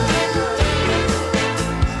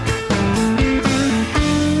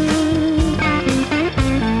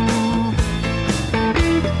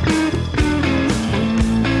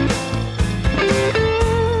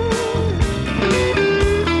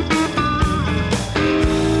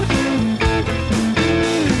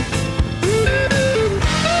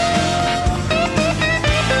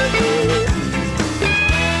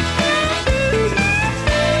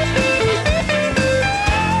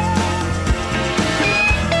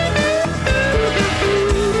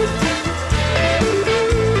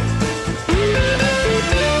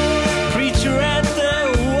 Preacher out there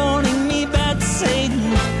warning me about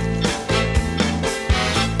Satan.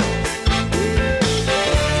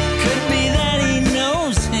 Could be that he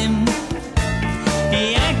knows him.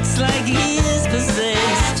 He acts like he is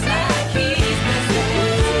possessed.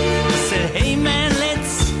 Said, hey man,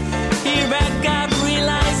 let's hear about God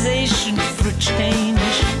realization for a change.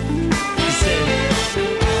 He said,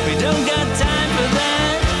 we don't got time for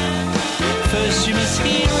that. First you must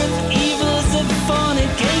hear of evils of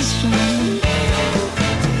fornication.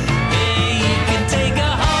 Yeah, you can take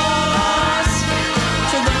a horse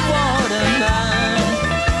to the borderline,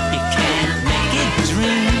 you can't make it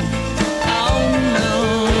drink. Oh no,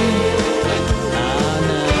 oh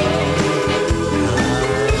no,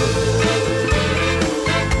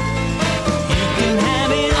 you can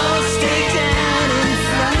have it all staked out in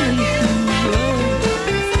front of you, but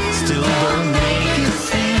still don't make you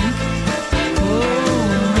think. Oh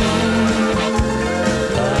no,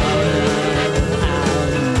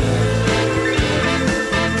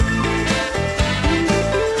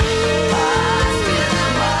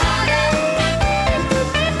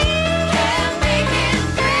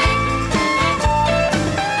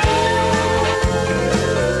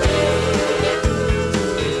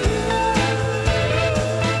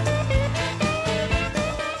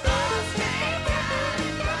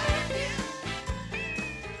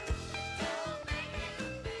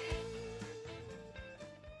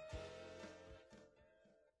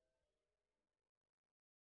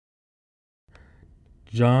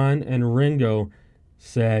 John and Ringo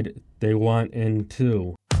said they want in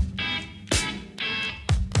too.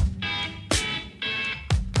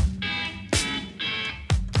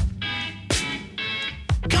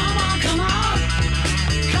 Come on, come on,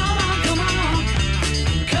 come on, come on,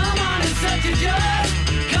 come on, it's such a joy.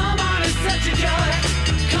 Come on, it's such a joy.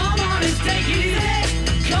 Come on, it's take it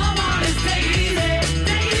easy. Come on, it's take it easy.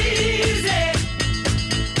 Take it easy.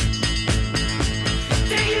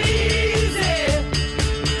 Take it easy.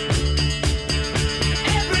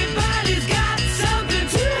 Everybody's got something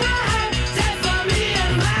to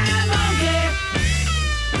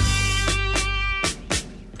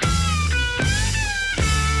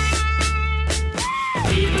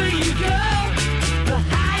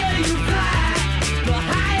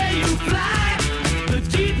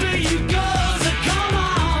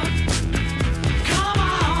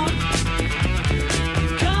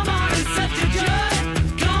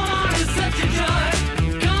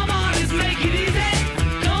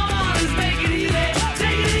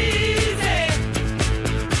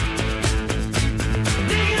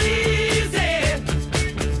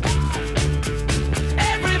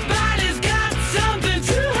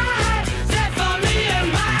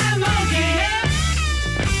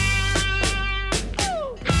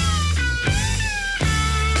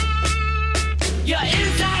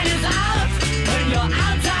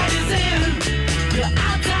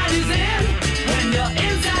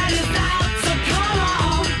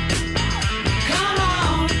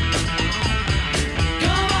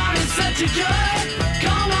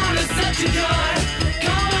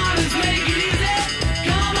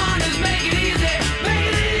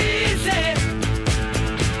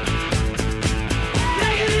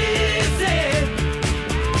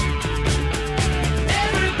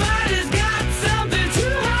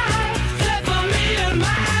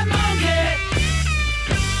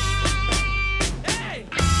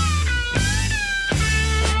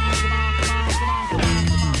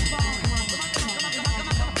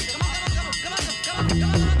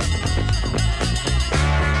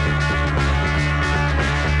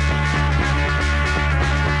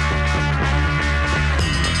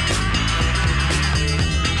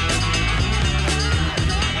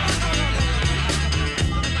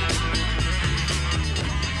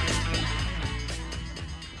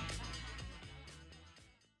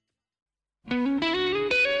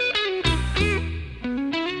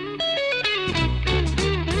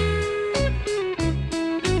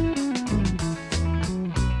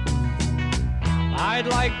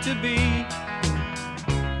to be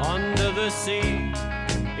under the sea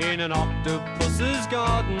in an octopus's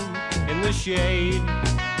garden in the shade.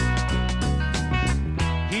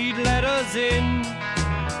 He'd let us in,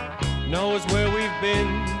 knows where we've been,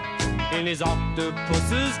 in his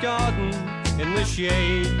octopus's garden in the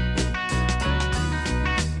shade.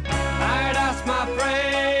 I'd ask my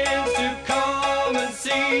friends to come and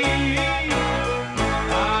see an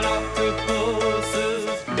octopus's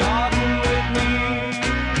garden with me.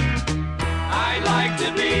 I'd like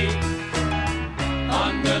to be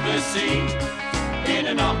under the sea in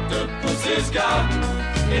an octopus's garden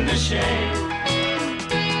in the shade.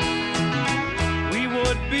 We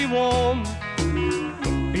would be warm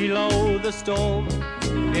below the storm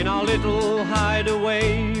in our little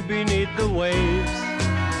hideaway beneath the waves,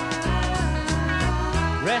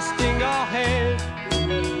 resting our head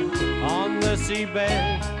on the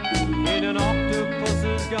seabed in an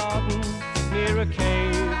octopus's garden near a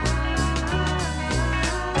cave.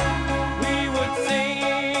 We would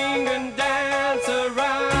sing and dance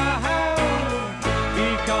around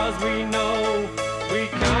because we know we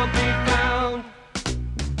can't be found.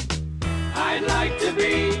 I'd like to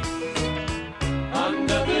be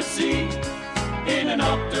under the sea in an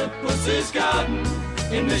octopus's garden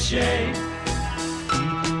in the shade.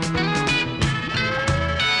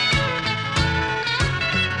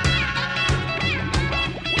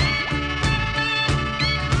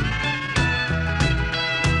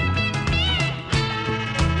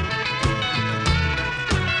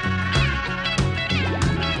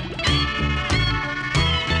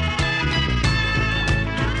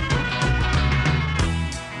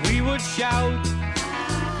 Shout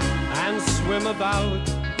and swim about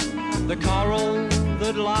the coral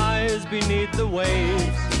that lies beneath the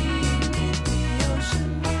waves.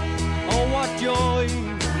 Oh, what joy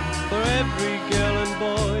for every girl and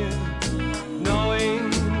boy, knowing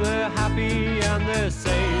they're happy and they're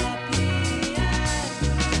safe.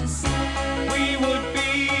 We would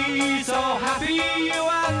be so happy, you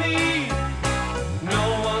and me, no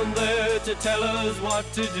one there to tell us what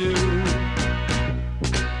to do.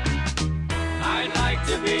 I'd like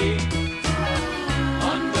to be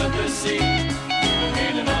under the sea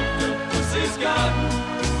in an octopus's garden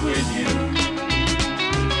with you.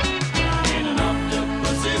 In an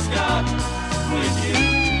octopus's garden with you.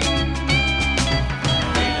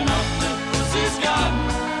 In an octopus's garden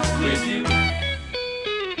with you.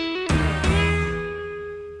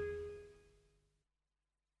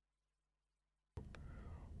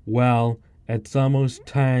 Well, it's almost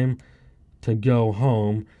time to go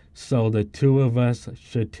home. So the two of us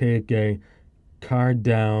should take a car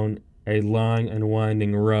down a long and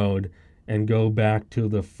winding road and go back to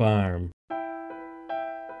the farm.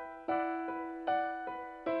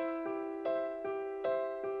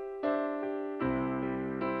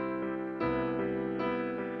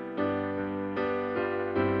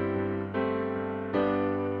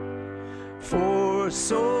 For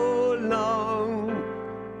so long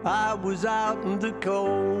I was out in the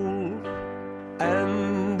cold,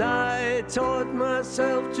 and I taught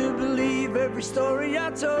myself to believe every story I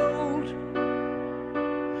told.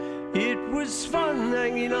 It was fun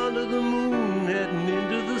hanging under the moon, heading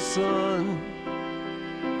into the sun.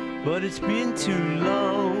 But it's been too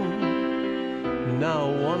long, now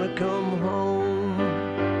I wanna come home.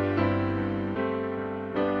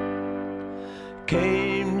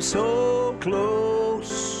 Came so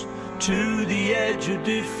close to the edge of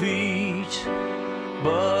defeat,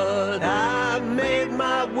 but I made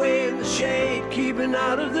my way in the shade, keeping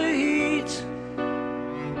out of the heat.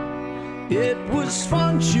 It was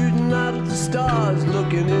fun shooting out at the stars,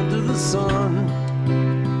 looking into the sun.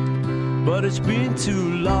 But it's been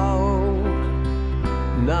too long,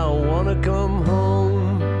 now I wanna come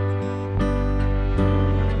home.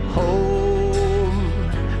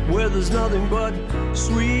 Home, where there's nothing but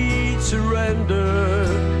sweet surrender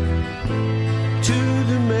to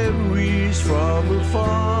the memories from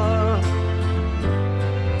afar.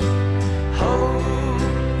 Home,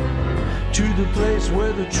 to the place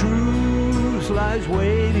where the truth lies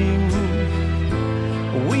waiting.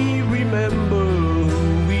 We remember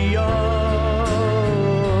who we are.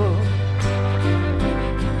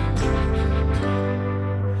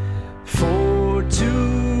 For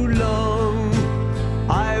too long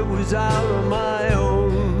I was out on my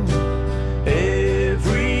own.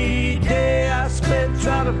 Every day I spent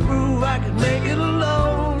trying to prove I could make it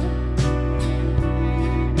alone.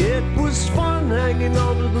 It was fun hanging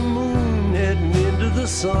onto the moon, heading into the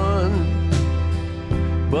sun.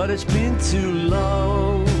 But it's been too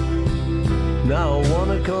long, now I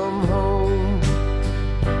wanna come home.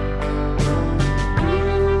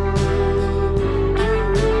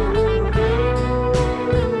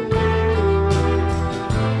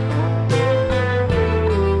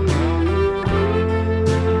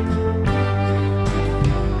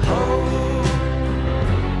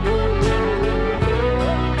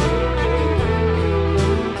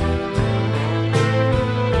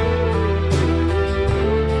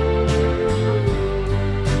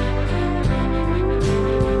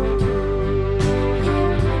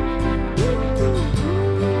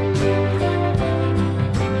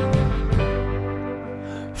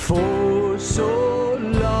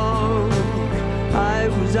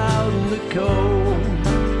 Mexico.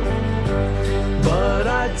 But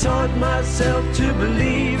I taught myself to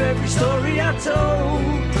believe every story I told.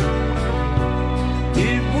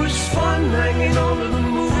 It was fun hanging onto the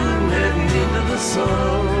moon, heading into the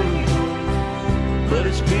sun. But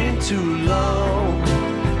it's been too long,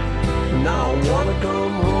 now I wanna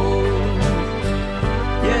come home.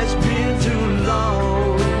 Yeah, it's been too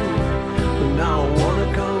long, but now I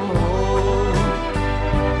wanna come home.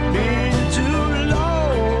 Been too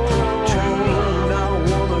long, now I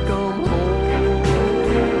wanna come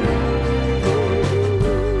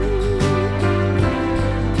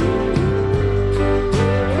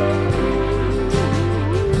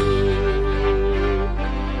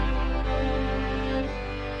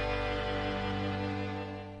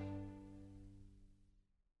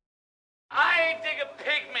I Dig a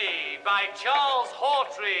Pygmy by Charles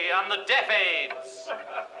Hawtrey and the Deaf Aids.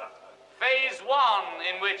 Phase 1,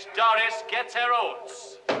 in which Doris gets her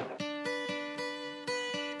oats.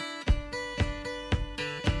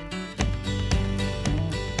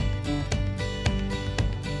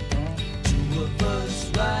 Two of us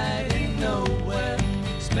riding nowhere,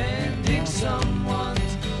 spending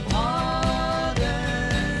someone's hard-earned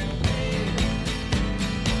pay.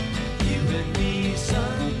 You and me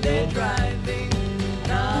Sunday driving,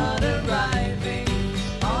 not arriving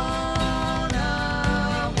on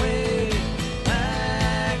our way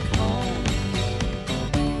back home.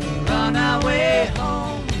 We're on our way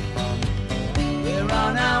home. We're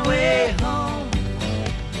on our way home.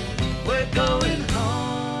 We're going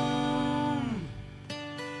home.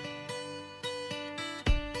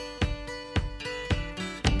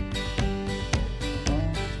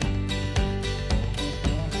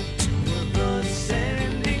 Two of us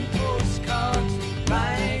sending postcards,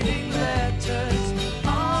 writing letters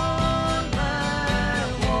on my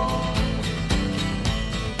wall.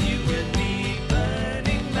 You and me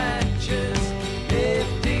burning matches,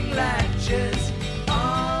 lifting latches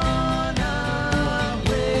on our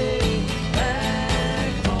way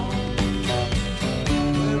back home.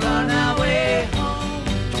 We're on our way home.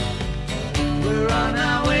 We're on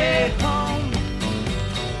our way home.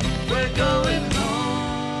 We're going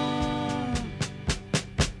home.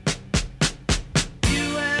 You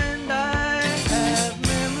and I have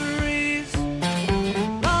memories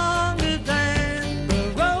longer than the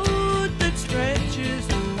road that stretches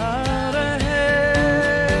out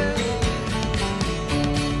ahead.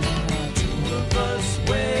 Two of us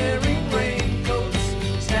wearing raincoats,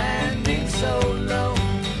 standing so low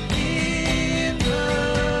in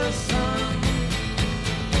the sun.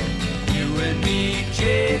 You and me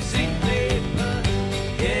chasing paper,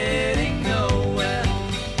 getting nowhere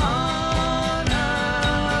on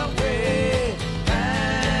our way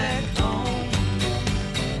back home.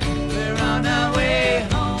 We're on our way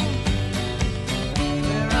home.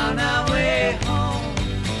 We're on our way home.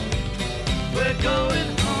 We're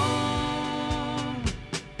going home.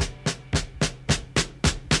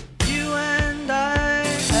 You and I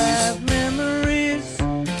have memories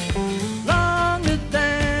longer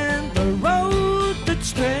than the road that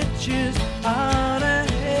stretches out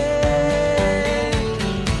ahead.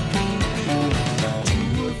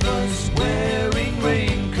 Two of us wearing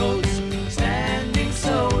raincoats, standing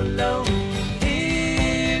so low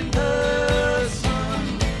in the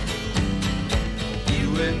sun. You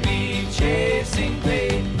and me chasing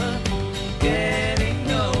paper, getting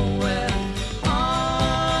nowhere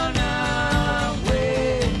on our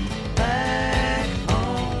way back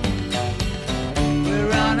home.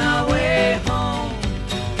 We're on our way home.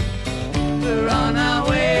 We're on our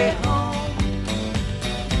way home.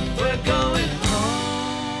 We're going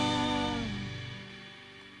home.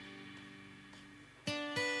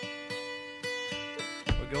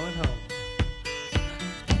 We're going home.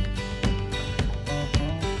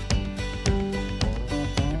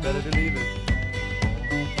 You better believe it.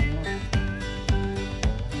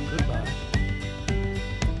 Goodbye.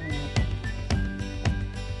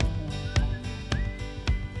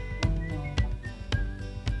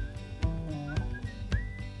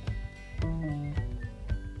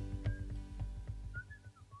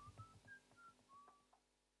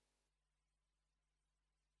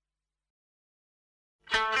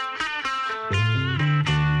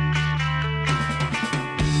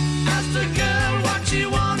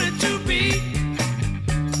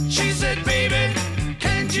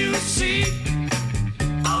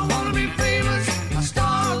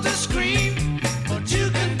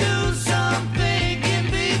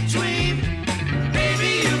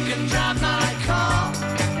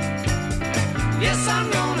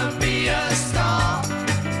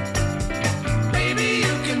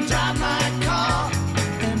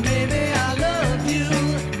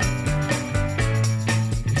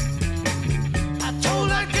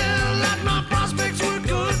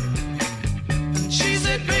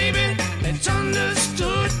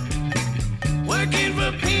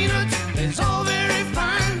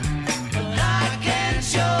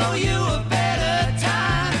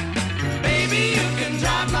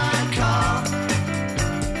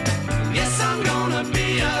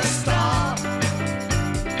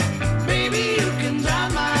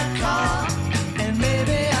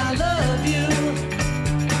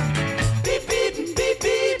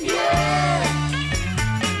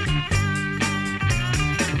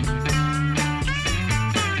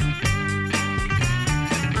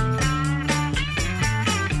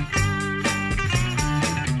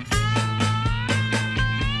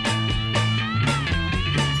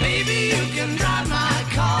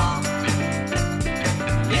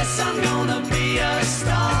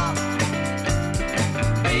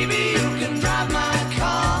 Baby, you can drive my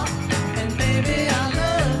car, and baby, I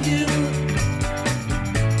love you.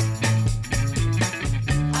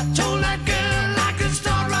 I told that girl I could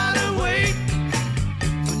start right away.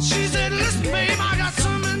 When she said, listen, babe, I got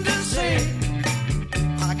something to say.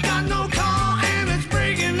 I got no car and it's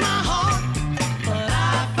breaking my heart, but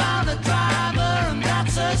I found a driver and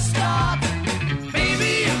that's a start.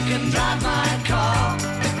 Baby, you can drive my car.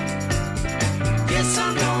 Yes,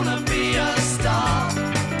 I'm gonna be a star.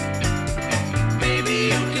 Baby,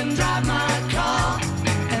 you can drive my car,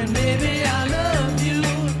 and baby, I love you.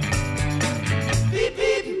 Beep,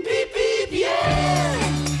 beep, beep, beep, yeah.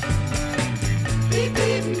 Beep,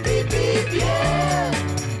 beep, beep, beep, yeah.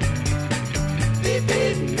 Beep,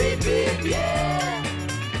 beep, beep, beep, yeah.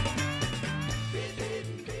 Beep, beep,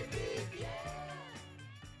 beep, beep, yeah.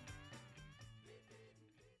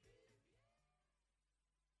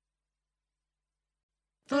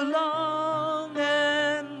 The long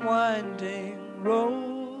and winding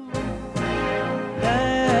road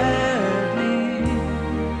that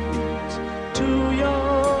leads to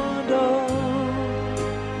your door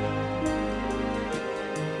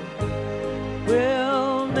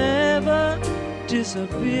will never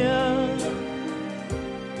disappear.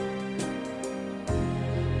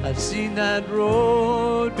 I've seen that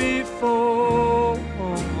road before.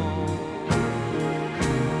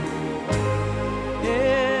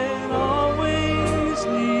 It always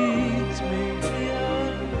leads me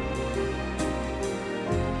here.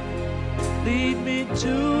 Lead me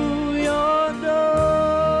to your door.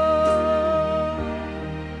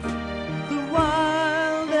 The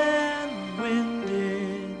wild and windy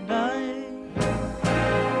night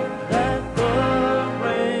that the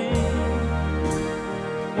rain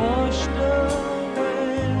washed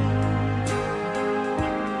away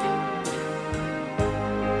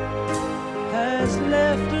has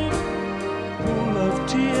left a pool of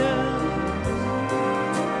tears,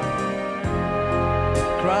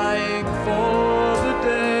 crying for the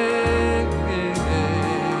day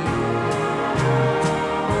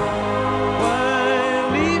why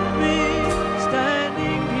leave me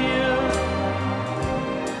standing here?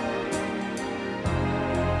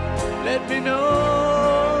 Let me know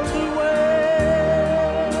the way.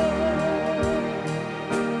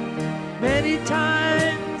 Many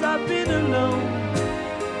times I've been alone,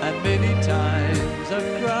 and many times I've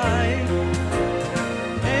cried.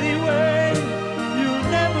 Anyway, you'll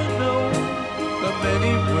never know the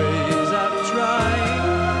many ways I've tried,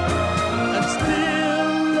 and still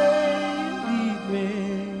they lead me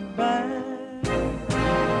back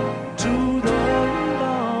to the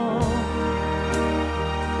long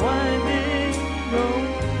winding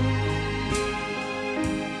road.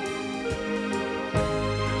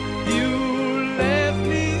 You left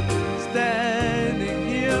me standing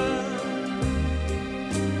here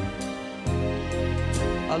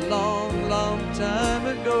a long, long time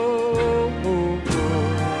ago.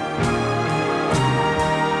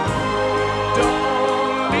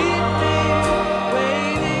 Don't leave me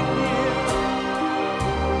waiting here.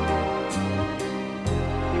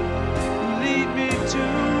 Lead me to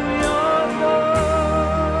your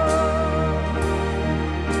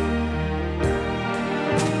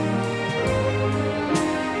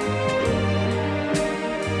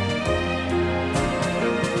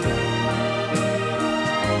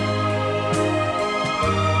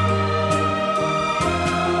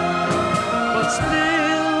but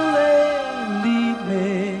still they lead me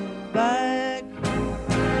back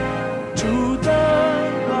to the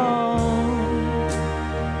long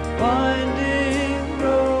winding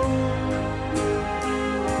road.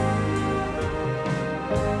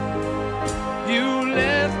 You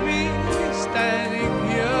left me standing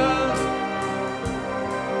here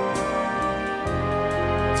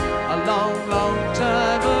a long, long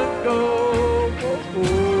time ago.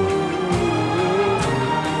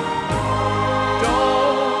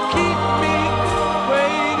 Don't keep me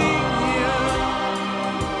waiting here.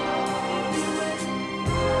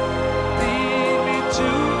 Lead me to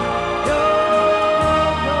your door.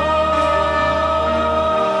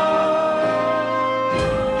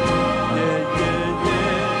 Yeah, yeah,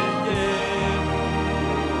 yeah, yeah.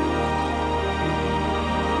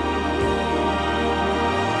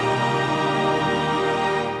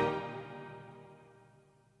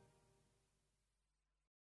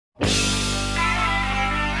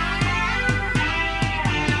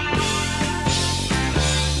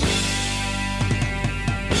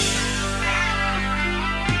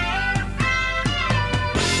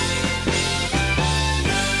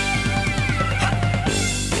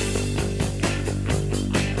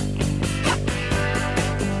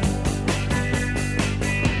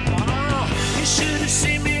 You should have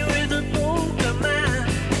seen me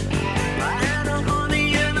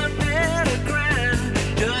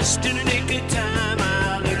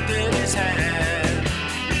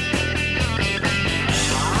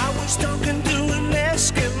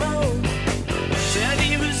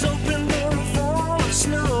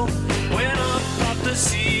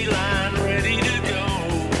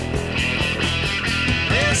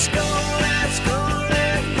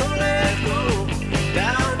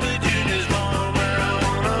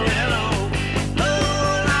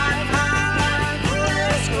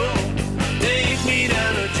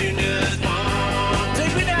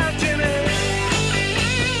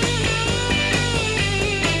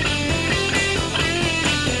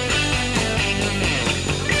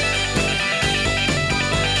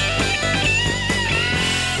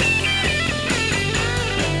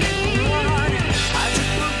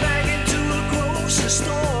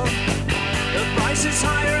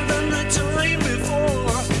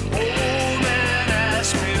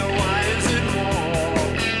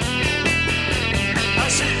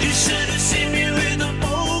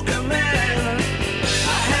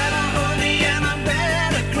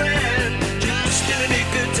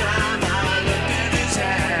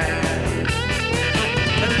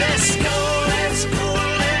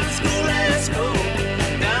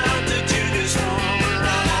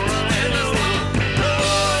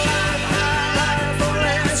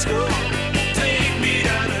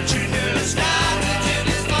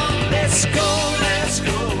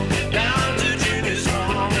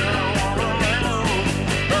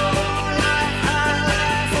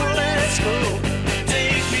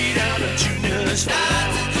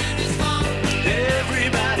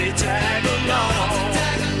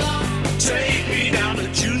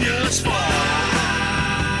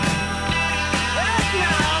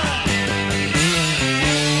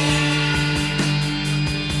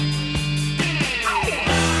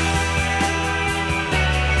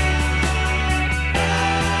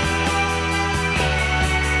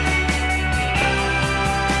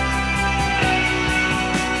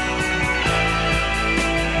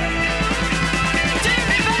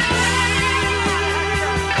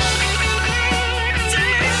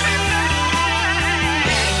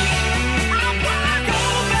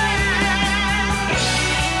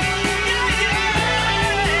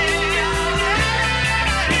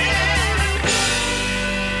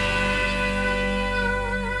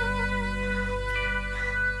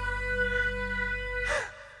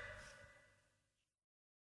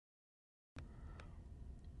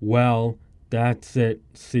Well, that's it.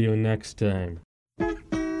 See you next time.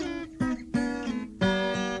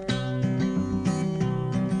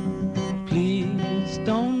 Please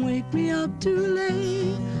don't wake me up too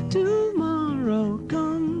late. Tomorrow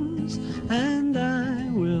comes and I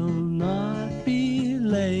will not be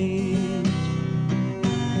late.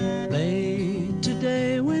 Late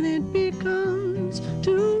today when it becomes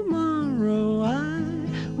tomorrow, I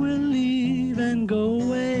will leave and go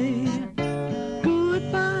away.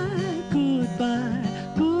 Goodbye, goodbye,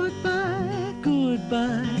 goodbye,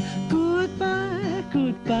 goodbye, goodbye,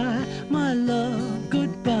 goodbye, my love,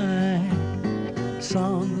 goodbye.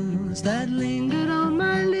 Songs that lingered on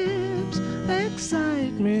my lips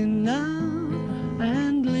excite me now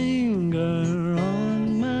and linger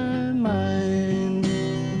on my mind.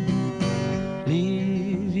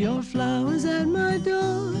 Leave your flowers at my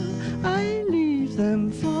door, I leave them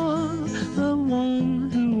for the one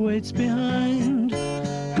who waits behind.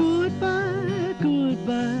 Goodbye,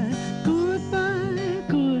 goodbye, goodbye,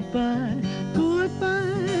 goodbye,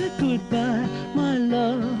 goodbye, goodbye, my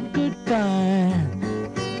love, goodbye.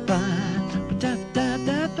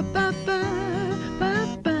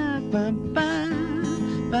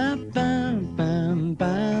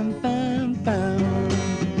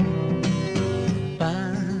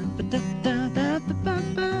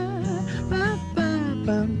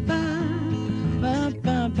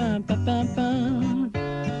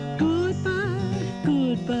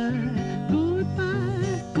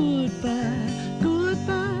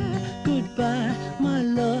 Goodbye, my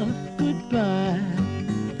love, goodbye.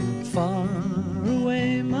 Far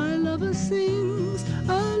away, my lover sings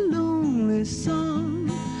a lonely song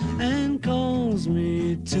and calls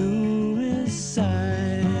me to his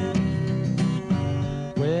side.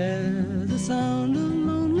 Where the sound of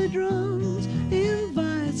lonely drums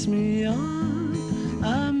invites me on,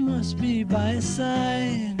 I must be by his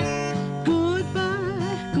side.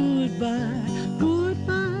 Goodbye, goodbye,